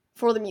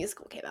 Before the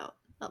musical came out,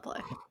 not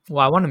play.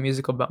 well, I want a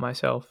musical about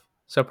myself,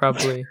 so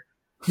probably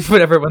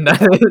whatever one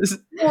that is.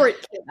 Before it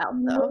came out,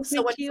 though. No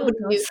So when big somebody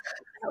deal. knew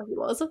how he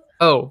was.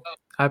 Oh,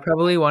 I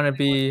probably want to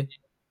be.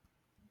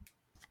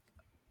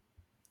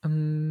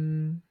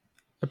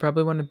 I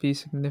probably want to be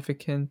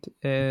significant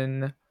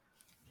in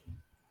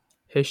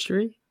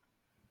history,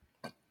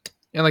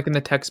 and like in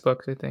the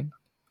textbooks, I think.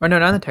 Or no,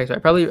 not in the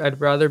textbook.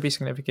 I'd rather be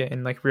significant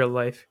in like real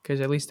life,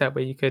 because at least that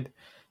way you could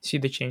see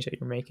the change that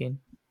you're making.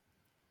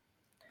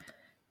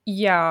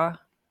 Yeah.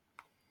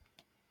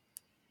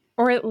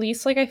 Or at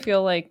least like I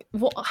feel like,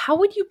 well, how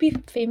would you be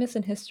famous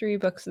in history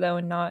books though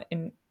and not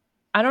in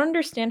I don't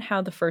understand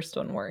how the first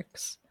one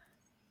works.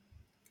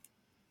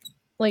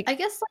 Like I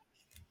guess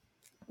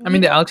like I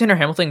mean, the Alexander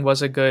Hamilton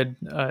was a good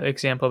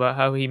example about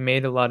how he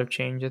made a lot of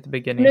change at the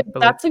beginning. no,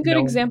 but, like, that's a good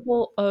no-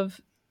 example of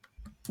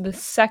the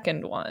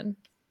second one.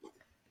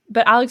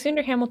 But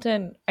Alexander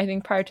Hamilton, I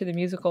think prior to the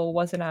musical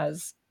wasn't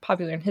as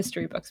popular in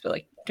history books, but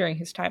like during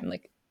his time,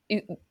 like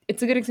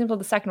it's a good example of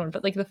the second one,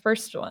 but like the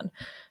first one,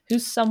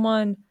 who's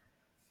someone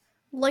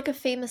like a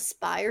famous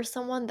spy or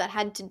someone that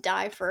had to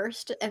die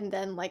first, and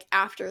then like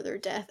after their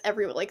death,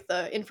 everyone like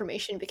the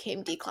information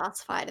became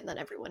declassified, and then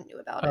everyone knew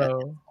about it and Oh,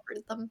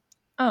 covered them.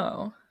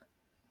 Oh.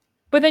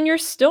 But then you're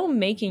still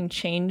making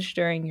change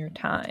during your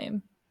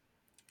time.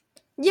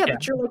 Yeah, Yeah.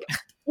 but you're like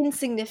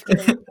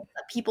insignificant enough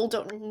that people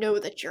don't know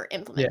that you're yeah.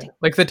 implementing.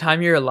 Like the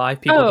time you're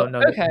alive, people don't know.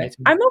 that you Okay. made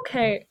some- I'm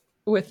okay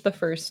with the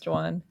first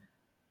one.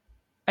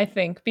 I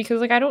think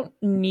because like I don't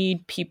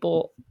need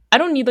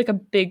like a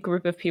big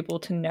group of people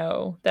to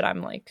know that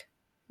I'm like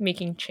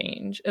making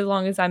change, as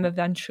long as I'm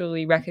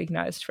eventually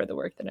recognized for the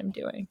work that I'm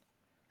doing.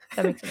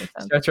 That makes any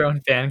sense. Start your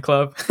own fan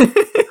club.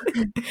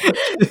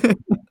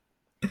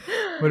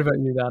 What about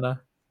you,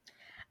 Donna?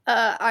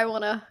 I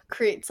want to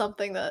create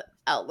something that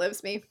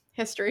outlives me.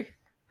 History.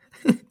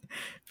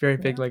 Very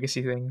big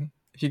legacy thing.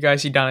 If you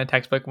guys see Donna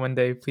textbook one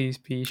day, please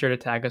be sure to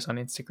tag us on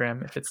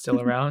Instagram if it's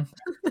still around.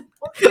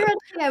 Well,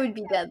 theoretically, I would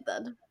be dead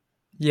then.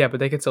 Yeah,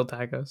 but they could still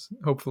tag us,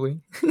 hopefully.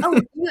 Oh,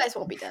 you guys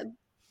won't be dead.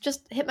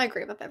 Just hit my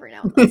grave up every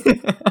now and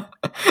then.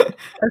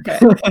 Okay.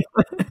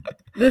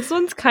 This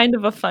one's kind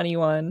of a funny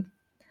one.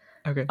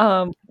 Okay.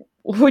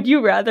 Would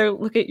you rather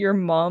look at your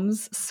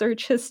mom's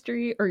search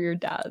history or your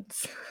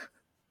dad's?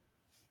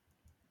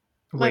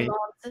 My Wait.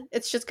 mom's,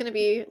 it's just gonna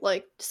be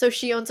like, so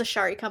she owns a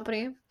Shari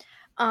company,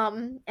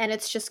 and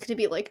it's just gonna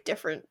be like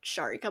different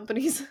Shari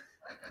companies.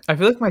 I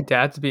feel like my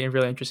dad's being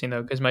really interesting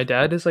though, because my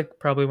dad is like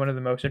probably one of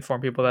the most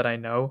informed people that I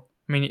know.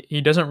 I mean,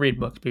 he doesn't read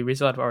books, but he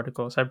reads a lot of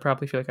articles. I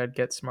probably feel like I'd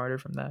get smarter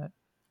from that.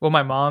 Well,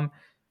 my mom,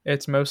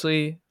 it's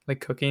mostly like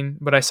cooking,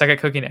 but I suck at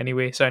cooking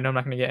anyway, so I know I'm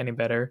not gonna get any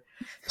better.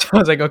 So I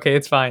was like, okay,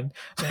 it's fine.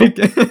 Like,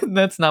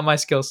 that's not my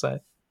skill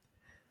set.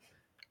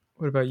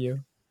 What about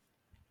you?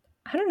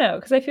 I don't know,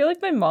 because I feel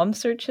like my mom's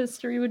search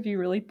history would be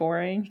really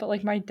boring, but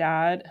like my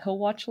dad, he'll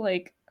watch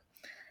like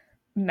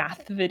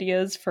math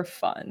videos for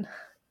fun.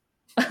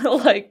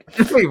 Like,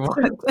 Wait,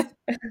 what?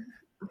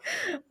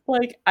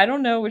 like I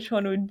don't know which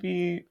one would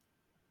be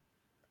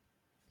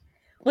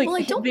like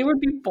Well, they would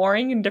be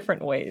boring in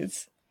different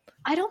ways.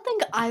 I don't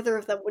think either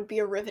of them would be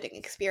a riveting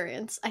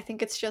experience. I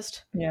think it's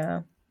just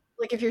Yeah.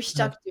 like if you're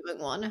stuck doing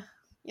one,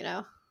 you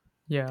know.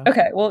 Yeah.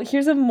 Okay, well,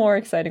 here's a more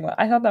exciting one.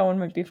 I thought that one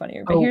might be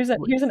funnier, but Oh, here's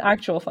an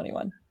actual funny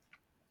one.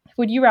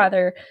 Would you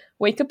rather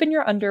wake up in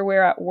your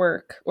underwear at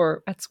work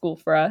or at school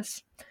for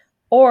us,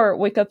 or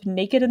wake up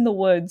naked in the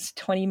woods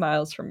 20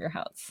 miles from your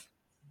house?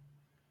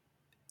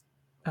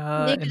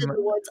 Naked in the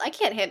woods. I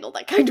can't handle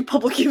that kind of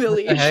public What the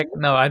humiliation. heck?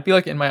 No, I'd be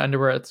like in my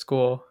underwear at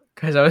school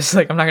because I was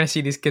like, I'm not gonna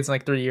see these kids in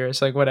like 3 years,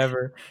 so, like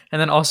whatever. And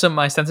then also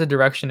my sense of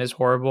direction is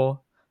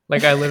horrible.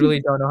 Like I literally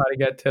don't know how to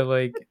get to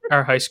like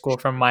our high school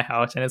from my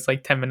house, and it's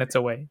like 10 minutes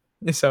away.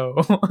 So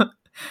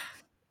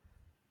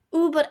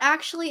Ooh, but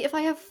actually, if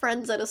I have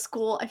friends at a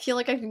school, I feel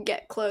like I can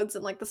get clothes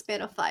in like the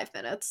span of 5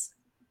 minutes.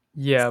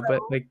 yeah, So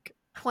but like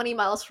 20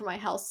 miles from my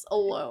house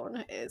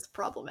alone is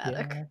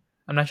problematic. yeah,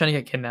 I'm not trying to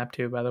get kidnapped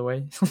too. By the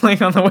way,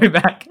 like on the way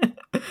back.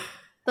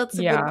 That's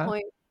a Yeah. good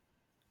point.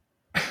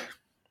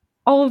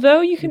 Although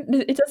you can,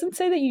 it doesn't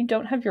say that you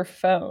don't have your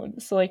phone.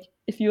 So like,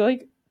 if you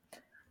like,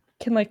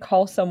 can like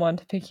call someone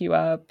to pick you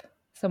up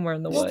somewhere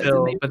in the woods, and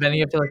Still, they, but then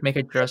you have to like make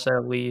a dress out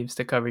of leaves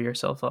to cover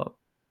yourself up,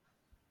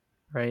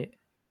 right?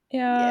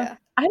 yeah,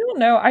 I don't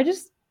know. I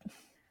just,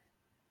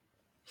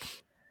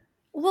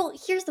 Well,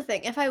 here's the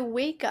thing. If I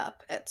wake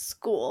up at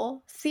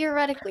school,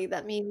 theoretically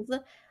that means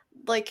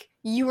like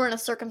you were in a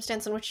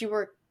circumstance in which you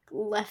were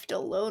left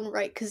alone,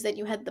 right? Because then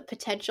you had the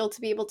potential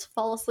to be able to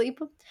fall asleep.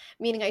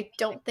 Meaning I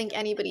don't think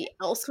anybody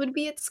else would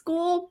be at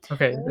school.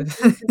 Okay. You just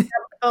grab the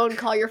phone,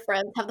 call your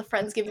friends, have the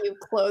friends give you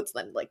clothes,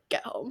 then like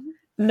get home.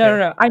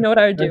 no. I know what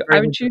I would do. That's I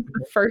very would choose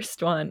the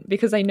first one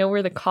because I know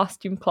where the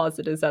costume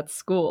closet is at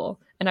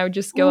school, and I would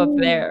just go up Ooh.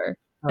 there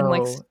and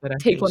like that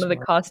actually take one is of the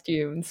smart.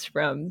 costumes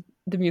from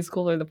the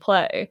musical or the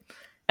play,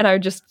 and I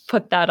would just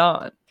put that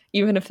on,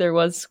 even if there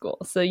was school.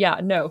 So yeah,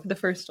 no, the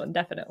first one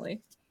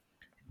definitely.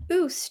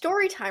 Ooh,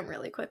 story time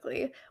really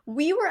quickly.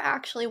 We were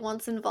actually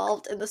once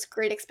involved in this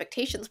Great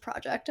Expectations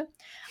project.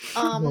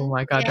 Oh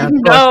my god, and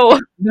that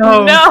book.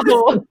 No,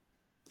 No.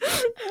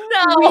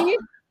 no.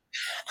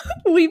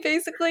 we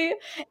basically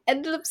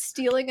ended up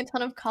stealing a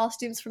ton of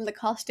costumes from the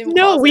costume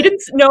No, closet. we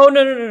didn't.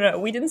 No.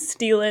 We didn't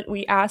steal it.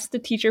 We asked the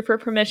teacher for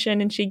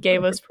permission, and she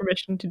gave us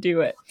permission to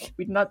do it.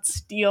 We did not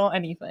steal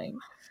anything.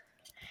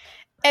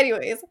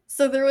 Anyways,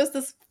 so there was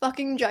this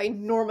fucking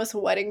ginormous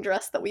wedding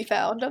dress that we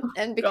found,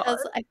 and because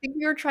I think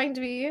we were trying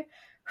to be,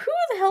 who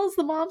the hell is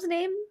the mom's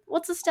name?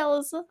 What's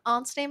Estella's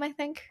aunt's name? I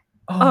think.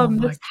 Oh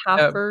my Miss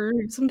Haffer,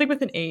 something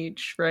with an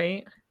H,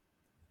 right?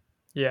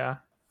 Yeah,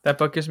 that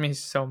book gives me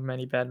so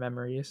many bad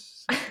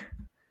memories.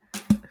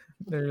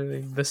 Literally,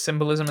 the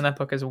symbolism in that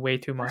book is way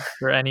too much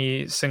for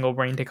any single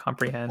brain to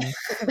comprehend.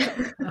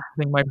 I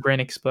think my brain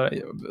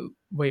exploded.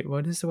 Wait,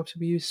 what is the website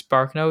we use?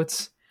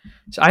 SparkNotes.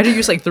 So I had to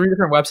use like 3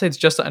 different websites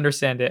just to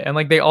understand it, and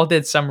like they all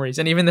did summaries,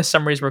 and even the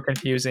summaries were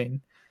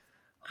confusing.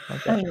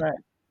 Okay. Anyway,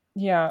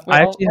 yeah.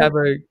 I actually have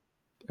a.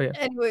 Oh, yeah.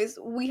 Anyways,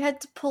 we had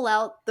to pull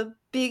out the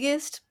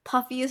biggest,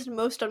 puffiest,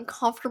 most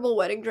uncomfortable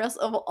wedding dress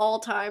of all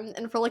time,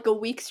 and for like a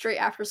week straight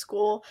after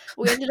school,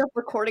 we ended up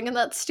recording in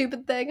that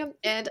stupid thing.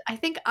 And I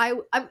think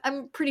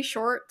I'm pretty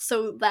short,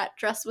 so that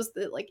dress was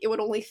like it would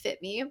only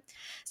fit me.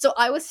 So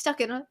I was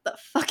stuck in the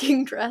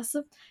fucking dress.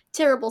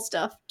 Terrible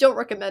stuff. Don't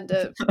recommend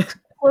it.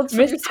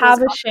 Miss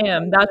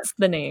Havisham, that's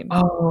the name.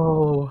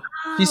 Oh,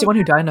 she's the one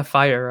who died in a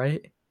fire,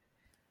 right?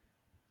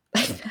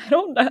 I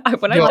don't know.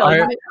 When Yo,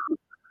 I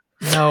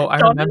No, I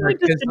Donna remember and I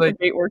just because did like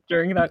debate work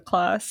during that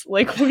class,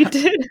 like we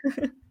did.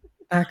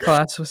 that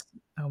class was.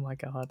 Oh my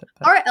god.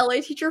 Our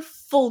LA teacher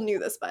full knew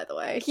this, by the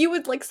way. He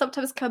would like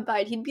sometimes come by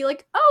and he'd be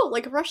like, "Oh,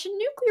 like Russian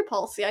nuclear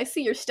policy. I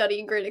see you're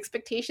studying Great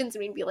Expectations,"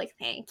 and we'd be like,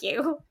 "Thank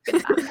you."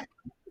 Goodbye.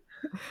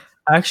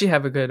 I actually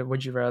have a good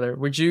would you rather.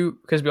 Would you,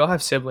 because we all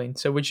have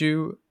siblings, so would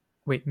you,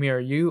 wait,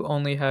 Mira, you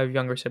only have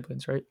younger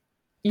siblings, right?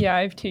 Yeah,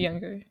 I have 2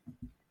 younger.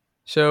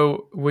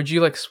 So would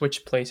you like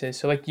switch places?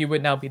 So like you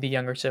would now be the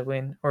younger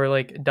sibling, or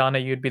like Donna,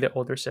 you'd be the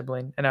older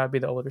sibling, and I would be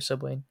the older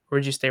sibling, or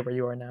would you stay where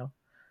you are now?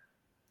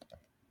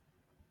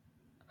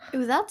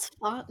 Ooh, that's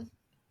fun.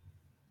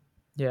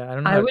 Yeah, I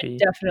don't know I how would it'd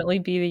be. definitely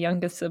be the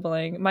youngest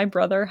sibling. My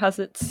brother has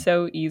it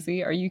so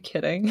easy. Are you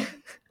kidding?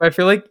 I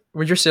feel like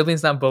would your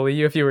siblings not bully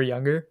you if you were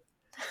younger?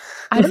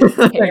 I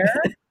don't care.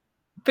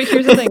 But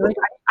here's the thing, like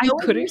I Knowing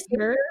your couldn't sister,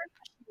 care.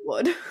 you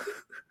would.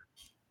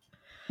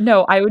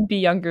 No, I would be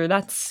younger.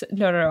 That's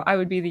no. I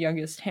would be the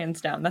youngest,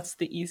 hands down. That's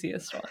the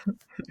easiest one.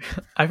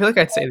 I feel like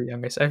I'd say the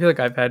youngest. I feel like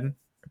I've had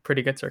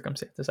pretty good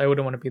circumstances. I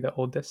wouldn't want to be the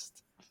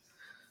oldest.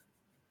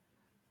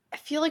 I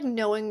feel like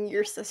knowing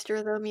your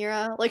sister though,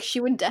 Mira, like she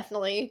would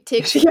definitely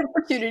take the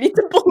opportunity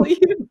to bully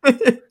you.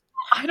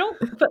 I don't,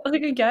 but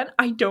like again,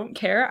 I don't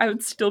care. I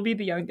would still be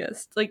the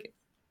youngest. Like,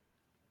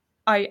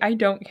 I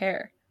don't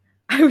care.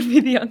 I would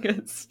be the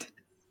youngest.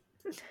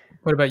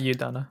 What about you,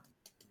 Donna?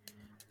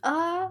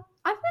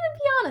 I'm gonna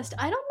be honest.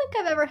 I don't think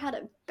I've ever had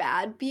it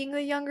bad being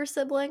the younger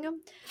sibling,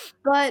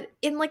 but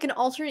in like an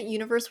alternate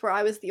universe where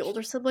I was the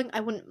older sibling,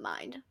 I wouldn't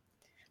mind.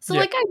 So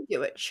Yeah. like I'd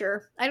do it,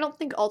 sure. I don't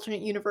think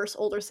alternate universe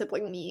older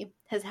sibling me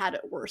has had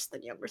it worse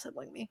than younger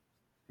sibling me.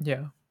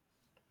 Yeah.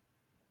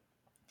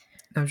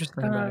 I was just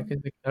thinking about it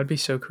because that would be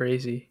so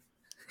crazy.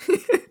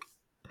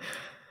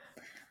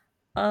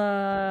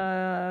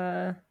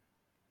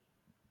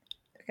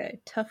 Okay,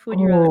 tough would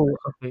you rather?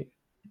 Okay.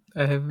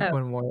 I have Oh,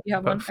 one more you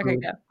have about one? Okay,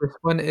 food. go. This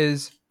one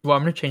is well,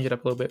 I'm gonna change it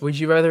up a little bit. Would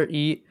you rather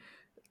eat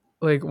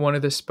like one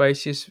of the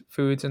spiciest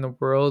foods in the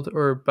world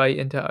or bite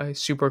into a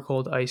super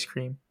cold ice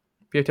cream?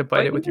 You have to bite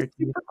Bite it with into your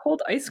teeth. super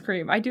cold ice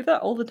cream. I do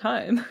that all the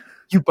time.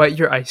 You bite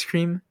your ice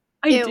cream?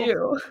 I Ew.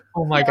 do.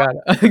 Oh my god.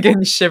 I'm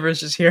getting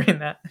shivers just hearing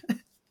that.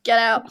 Get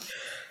out.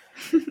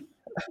 Ooh,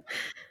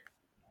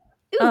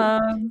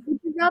 Um, would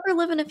you rather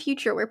live in a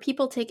future where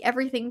people take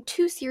everything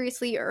too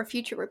seriously or a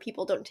future where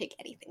people don't take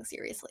anything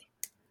seriously?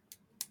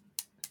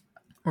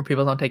 Where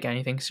people don't take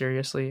anything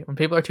seriously. When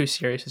people are too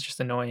serious, it's just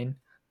annoying.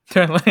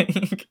 They're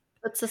like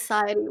But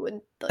society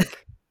would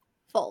like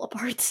fall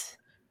apart.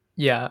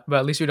 yeah, but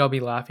at least we'd all be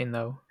laughing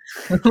though.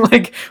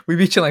 Like we'd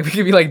be chilling. We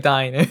could be like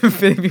dying if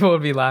people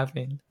would be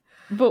laughing.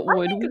 but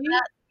would we?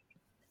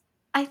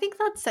 I think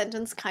that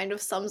sentence kind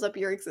of sums up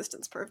your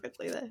existence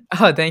perfectly there.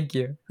 Oh, thank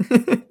you.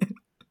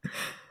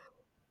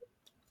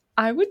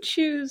 I would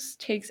choose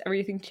takes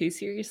everything too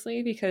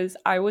seriously because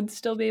I would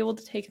still be able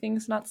to take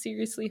things not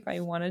seriously if I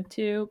wanted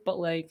to, but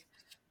like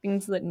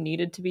things that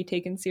needed to be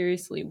taken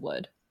seriously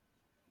would.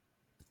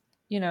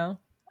 You know?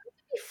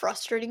 It'd be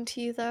frustrating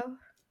to you though.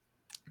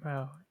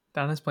 Wow,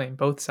 Donna's playing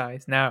both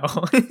sides now.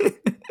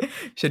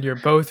 Should you're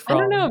both I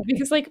don't wrong. know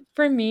because like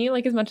for me,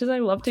 like as much as I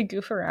love to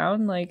goof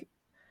around, like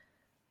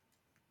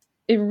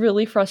it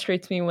really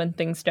frustrates me when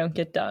things don't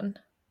get done.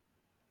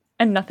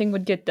 And nothing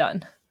would get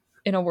done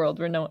in a world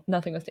where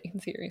nothing was taken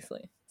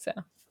seriously. So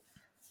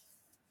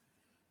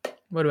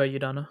What about you,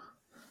 Donna?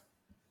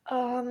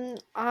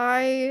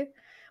 I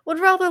would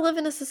rather live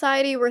in a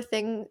society where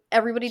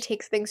everybody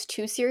takes things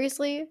too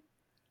seriously.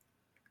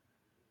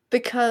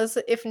 Because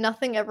if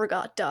nothing ever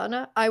got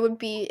done, I would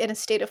be in a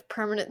state of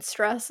permanent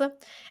stress,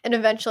 and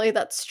eventually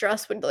that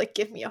stress would like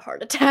give me a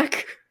heart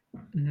attack.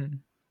 Mm-hmm.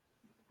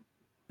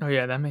 Oh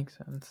yeah, that makes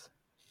sense.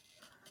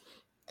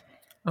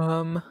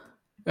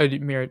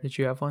 Mira, did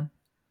you have one?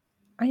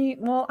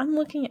 I'm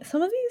looking at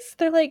some of these,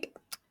 they're like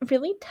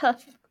really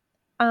tough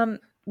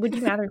would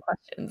you rather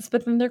questions,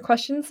 but then they're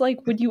questions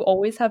like would you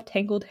always have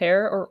tangled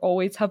hair or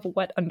always have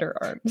wet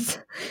underarms?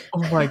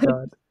 Oh my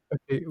god.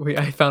 Okay, wait,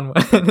 I found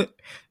one.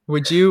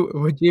 Would you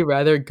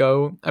rather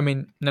go? I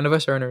mean, none of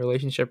us are in a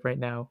relationship right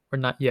now, or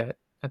not yet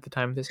at the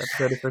time of this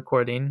episode is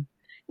recording.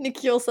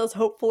 Nikhil says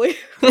hopefully.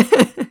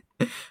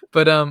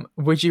 But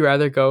would you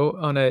rather go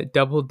on a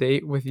double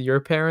date with your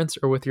parents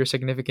or with your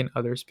significant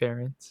other's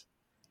parents?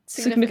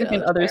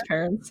 Significant other's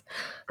parents.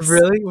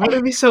 Really? Would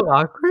it be so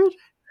awkward?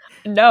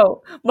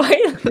 No.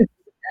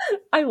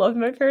 I love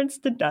my parents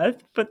to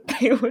death, but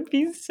they would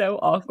be so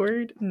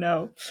awkward.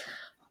 No.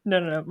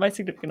 No. My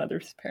significant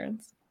other's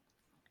parents.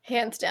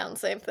 Hands down,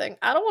 same thing.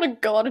 I don't want to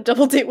go on a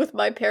double date with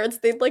my parents.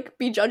 They'd like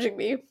be judging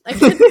me. I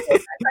can't do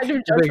that kind of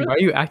Wait, judgment. why are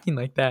you acting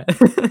like that?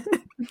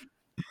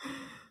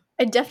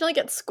 I definitely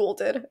get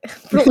scolded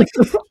for like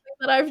something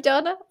that I've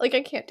done. Like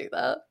I can't do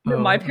that. No, Oh,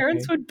 my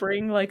parents okay. would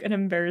bring like an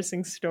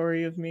embarrassing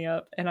story of me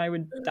up, and I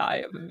would die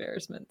of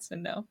embarrassment. So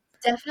no.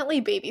 Definitely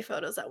baby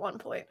photos at one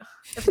point.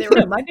 If they were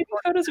No, my baby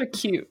photos are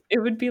cute. It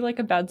would be like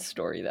a bad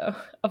story though,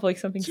 of like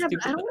something yeah, stupid.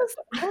 but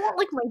I don't want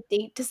like my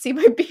date to see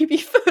my baby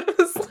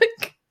photos.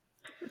 Like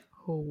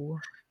Oh.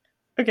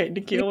 Okay,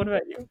 Nikhil, what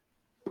about you?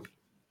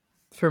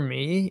 For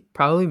me,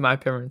 probably my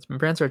parents. My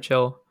parents are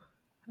chill.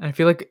 I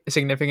feel like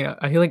significant.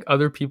 I feel like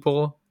other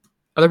people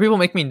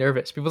make me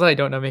nervous. People that I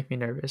don't know make me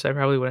nervous. I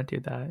probably wouldn't do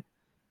that.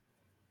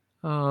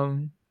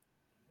 oh,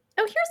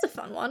 here's a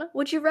fun one.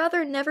 Would you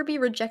rather never be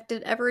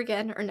rejected ever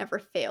again or never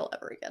fail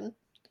ever again?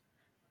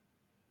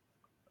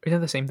 Isn't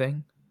that the same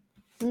thing?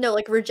 No,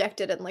 like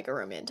rejected in like a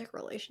romantic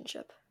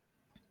relationship.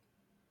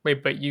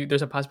 Wait, but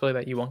there's a possibility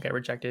that you won't get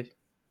rejected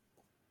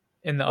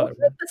in the What other if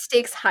one. the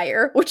stakes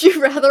higher? Would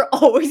you rather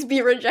always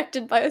be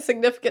rejected by a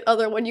significant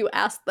other when you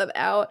ask them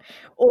out,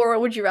 or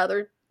would you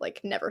rather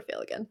like never fail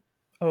again?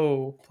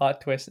 Oh,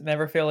 plot twist.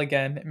 Never fail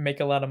again.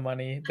 Make a lot of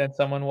money. Then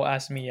someone will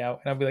ask me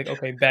out. And I'll be like,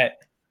 okay,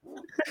 bet.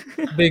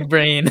 Big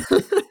brain.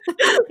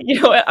 You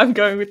know what? I'm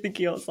going with the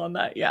Keels on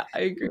that. Yeah, I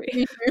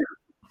agree.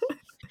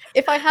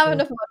 If I have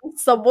enough money,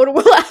 someone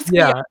will ask me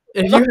Yeah.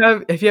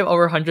 out. If you have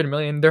over 100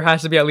 million, there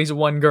has to be at least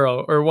one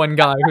girl or one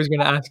guy who's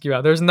gonna ask you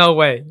out. There's no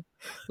way.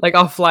 Like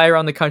I'll fly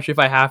around the country if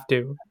I have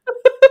to.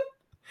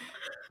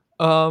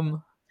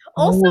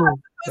 Also, oh.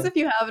 because if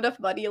you have enough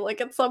money,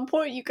 like at some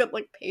point you could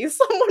like pay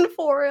someone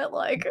for it,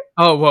 like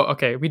Oh well,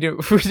 okay. We do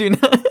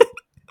not.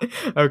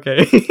 Okay.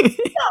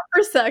 not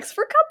for sex,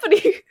 for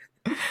company.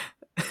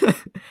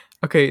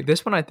 Okay,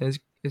 this one I think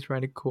is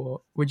really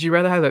cool. Would you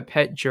rather have a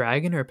pet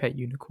dragon or a pet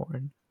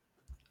unicorn?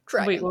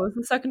 Dragon. Wait, what was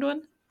the second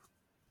one?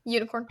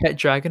 Unicorn. Pet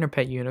dragon or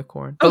pet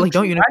unicorn? But like,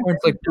 don't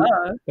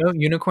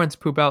unicorns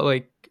poop out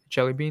like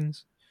jelly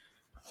beans?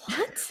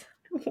 What?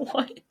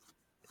 What?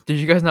 Did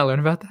you guys not learn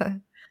about that?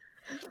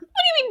 What do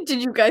you mean?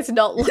 Did you guys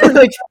not learn?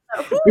 Like,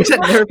 is that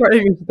never part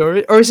of your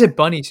story, or is it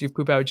bunnies who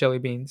poop out jelly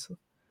beans?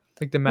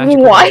 Like the magic.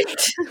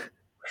 What?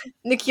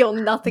 Nikhil,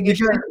 nothing is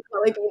jelly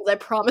beans. I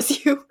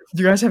promise you.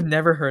 You guys have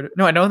never heard it.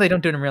 No, I know they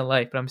don't do it in real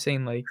life, but I'm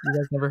saying like you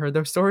guys never heard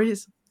those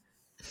stories.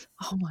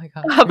 Oh my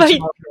god! How about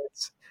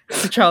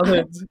The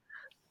childhoods.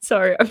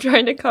 Sorry, I'm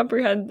trying to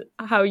comprehend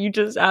how you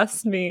just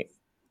asked me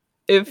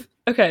if.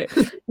 Okay,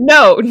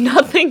 no,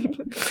 nothing.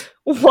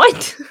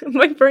 What?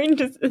 My brain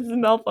just is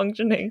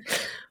malfunctioning.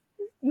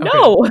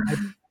 No.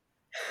 Okay.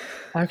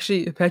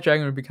 Actually, a pet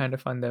dragon would be kind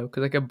of fun though,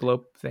 because I could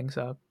blow things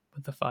up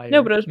with the fire.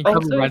 No, but it's you can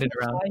also ride it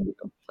around. fly you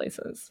go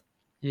places.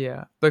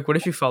 Yeah, like what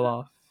if you fell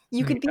off? You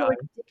and could be died? like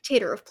a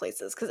dictator of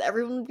places because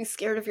everyone would be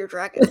scared of your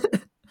dragon.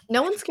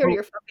 No one's scared of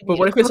your fucking But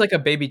what if unicorn. it's like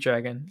a baby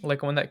dragon,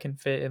 like one that can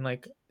fit in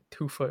like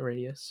 2-foot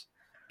radius?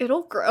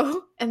 It'll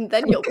grow, and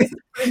then you'll be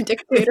a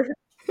dictator.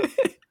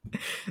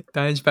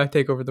 Diane's back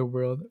take over the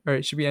world. All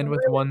right, should we end with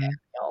Really? one?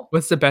 No.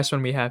 What's the best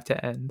one we have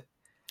to end?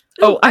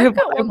 Oh, I have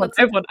got one.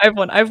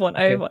 I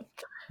have one.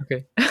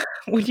 Okay.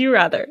 Would you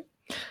rather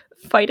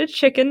fight a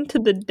chicken to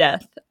the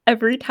death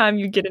every time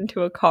you get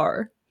into a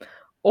car,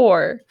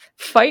 or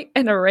fight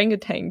an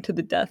orangutan to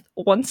the death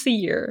once a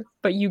year,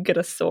 but you get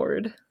a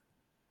sword?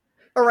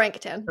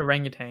 Orangutan.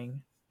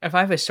 Orangutan. If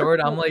I have a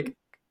sword, I'm like,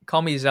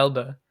 call me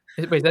Zelda.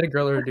 Wait, is that a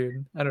girl or a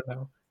dude? I don't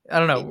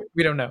know.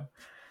 We don't know.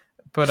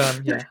 But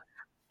yeah.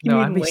 You No,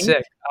 mean I'd be Link?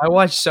 sick. I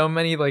watch so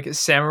many like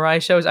samurai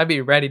shows. I'd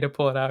be ready to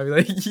pull it out. I'd be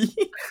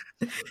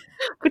like,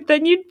 But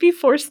then you'd be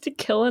forced to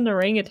kill an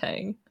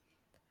orangutan. Do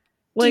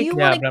Like, you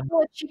Yeah, want but to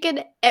kill a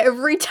chicken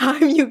every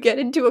time you get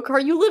into a car?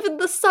 You live in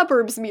the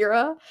suburbs,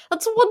 Mira.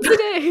 That's once a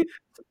day.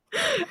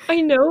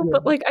 I know, Yeah.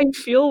 but like I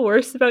feel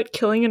worse about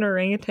killing an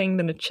orangutan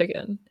than a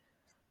chicken.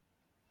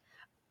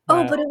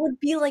 Oh, Wow. but it would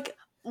be like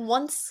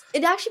once.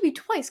 It'd actually be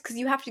twice because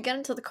you have to get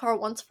into the car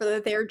once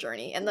for their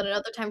journey and then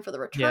another time for the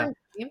return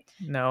journey.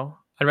 No,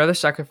 I'd rather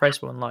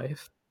sacrifice one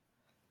life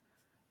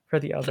for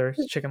the other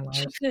chicken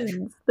lives.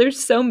 Chickens. There's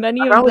so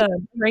many of Probably-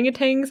 them.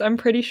 Orangutans, I'm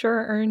pretty sure,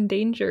 are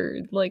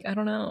endangered. Like, I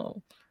don't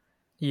know.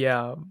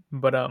 Yeah,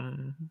 but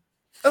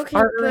Okay,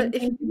 Are but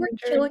if you orangutans were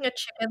endangered? killing a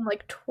chicken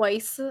like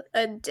twice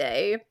a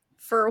day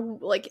for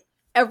like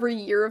every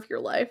year of your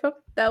life,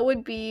 that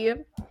would be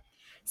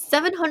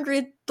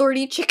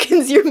 730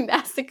 chickens you're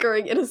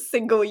massacring in a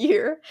single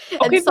year.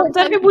 And Okay, but then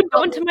sometimes it would you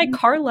go into my probably-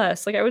 car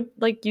less. Like, I would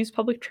like use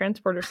public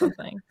transport or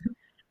something.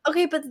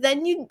 Okay, but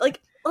then you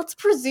like let's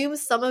presume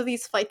some of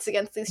these fights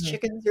against these Yeah.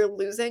 chickens you're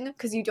losing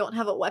because you don't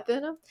have a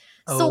weapon.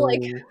 So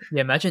like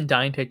yeah, imagine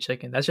dying to a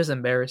chicken. That's just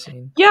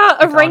embarrassing. Yeah,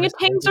 Like,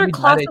 honestly, orangutans we are died at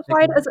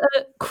classified chicken. as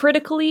a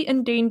critically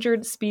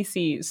endangered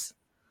species.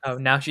 Oh,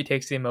 now she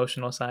takes the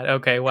emotional side.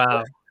 Okay,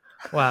 wow.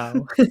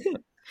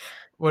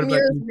 What about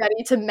Mira's you?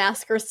 ready to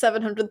massacre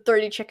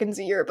 730 chickens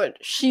a year, but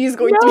she's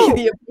going to be No.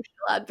 the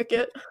emotional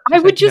advocate. I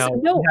She's would like, just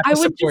 "No, we have to I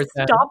would support just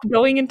that." stop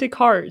going into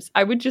cars.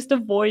 I would just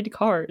avoid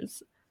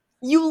cars.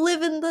 You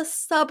live in the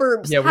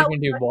suburbs. Yeah, we're How gonna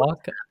do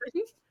walk.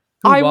 Who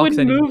I walks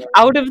would move anymore?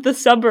 out of the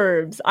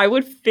suburbs. I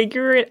would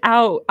figure it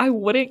out. I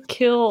wouldn't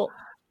kill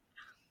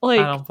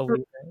like I don't believe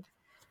it.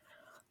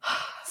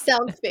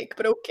 sounds fake,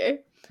 but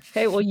okay.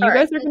 Okay, well you All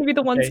guys right. are gonna be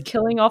the ones Okay.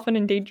 killing off an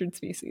endangered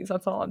species.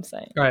 That's all I'm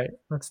saying. All right,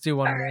 let's do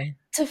one All more. right.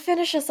 To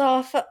finish us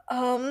off,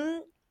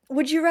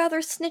 would you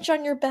rather snitch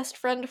on your best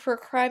friend for a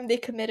crime they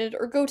committed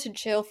or go to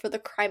jail for the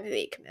crime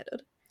they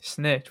committed?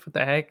 Snitch. What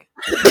the heck?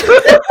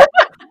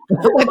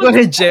 Like go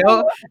to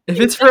jail if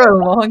it's for a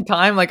long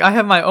time. Like I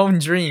have my own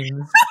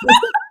dreams.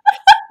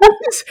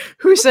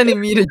 Who's sending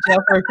me to jail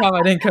for a crime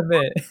I didn't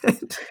commit?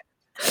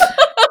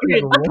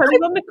 It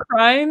depends on the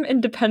crime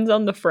and depends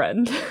on the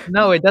friend.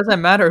 No, it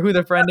doesn't matter who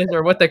the friend is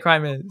or what the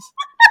crime is.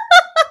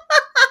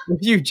 If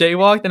you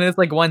jaywalked and it's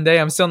like one day,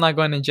 I'm still not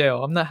going to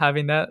jail. I'm not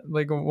having that.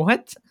 Like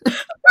what? Do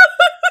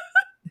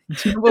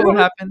you know what would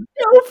happen?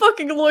 No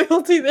fucking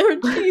loyalty there,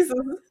 Jesus.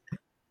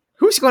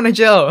 Who's going to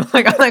jail?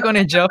 Like I'm not going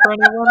to jail for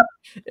anyone.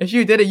 If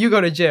you did it, you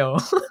go to jail.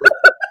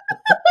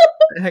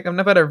 Heck, I'm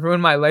not about to ruin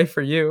my life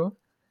for you.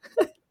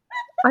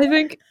 I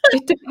think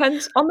it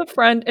depends on the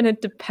friend and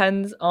it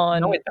depends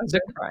on No, it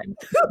doesn't. the crime.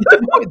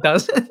 No, it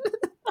doesn't.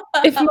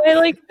 if my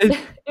like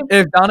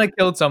If Donna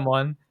killed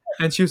someone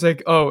and she was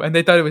like, "Oh," and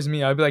they thought it was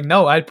me, I'd be like,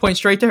 "No," I'd point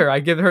straight to her.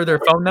 I'd give her their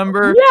phone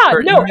number, Yeah,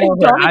 her no, email,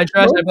 if her Donna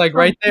address. killed I'd be like,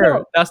 right there.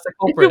 no. That's the If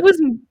culprit.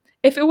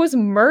 it was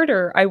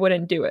murder, I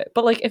wouldn't do it.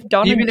 But like if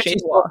Donna Even if she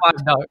stole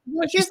jaywalked, $5, Well,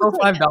 if she here's the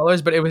stole thing.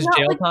 $5, but it was Not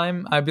jail like-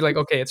 time, I'd be like,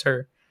 okay, it's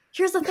her.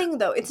 Here's the thing,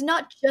 though. It's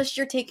not just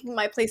you're taking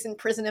my place in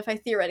prison if I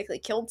theoretically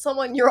killed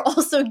someone. You're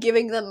also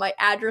giving them my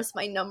address,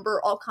 my number,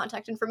 all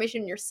contact information,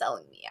 and you're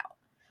selling me out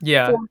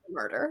Yeah, for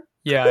murder.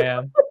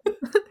 yeah.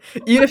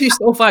 Even if you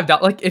stole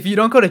 $5, like if you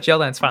don't go to jail,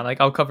 then it's fine. Like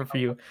I'll cover for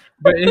you.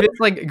 But if it's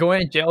like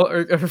going to jail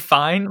or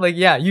fine, like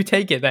yeah, you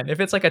take it then. If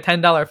it's like a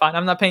 $10 fine,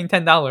 I'm not paying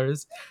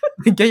 $10.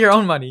 Get your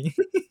own money.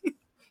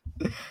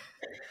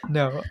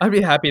 No, I'd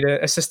be happy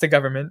to assist the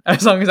government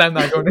as long as I'm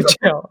not going to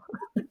jail.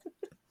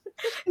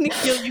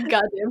 Nikhil, you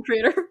goddamn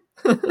traitor.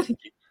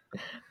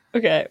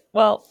 okay.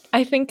 Well,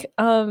 I think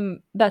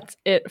that's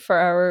it for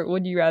our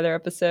Would You Rather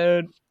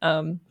episode.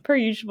 Per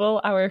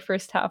usual, our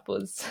first half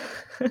was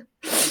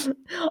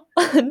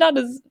not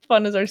as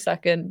fun as our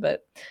second,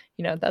 but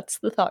you know, that's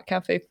the Thought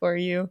Cafe for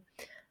you.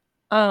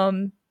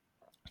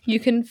 You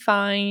can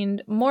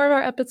find more of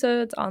our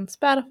episodes on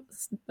Spotify,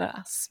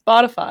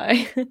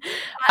 Spotify,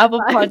 Apple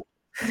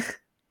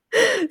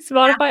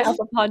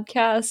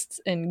Podcasts,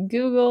 and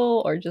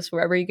Google, or just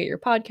wherever you get your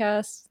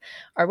podcasts.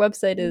 Our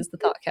website is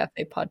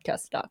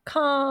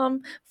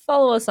thethoughtcafepodcast.com.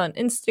 Follow us on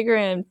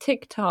Instagram,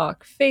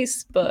 TikTok,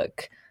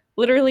 Facebook,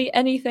 literally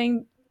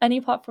anything,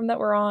 any platform that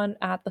we're on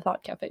at the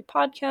Thought Cafe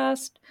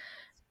Podcast.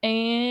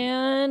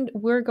 And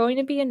we're going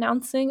to be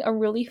announcing a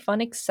really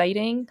fun,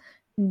 exciting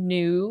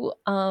new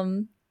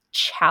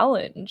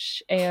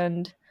challenge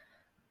and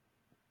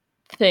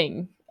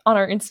thing on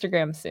our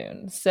Instagram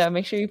soon. So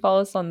make sure you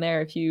follow us on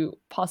there if you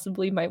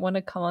possibly might want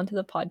to come onto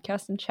the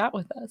podcast and chat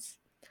with us.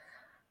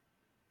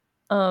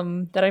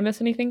 Did I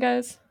miss anything,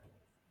 guys?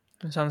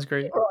 That sounds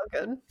great. We're all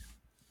good.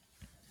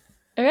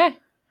 Okay.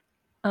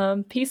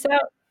 Peace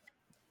out.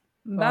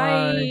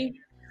 Bye. Bye.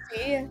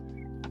 See ya.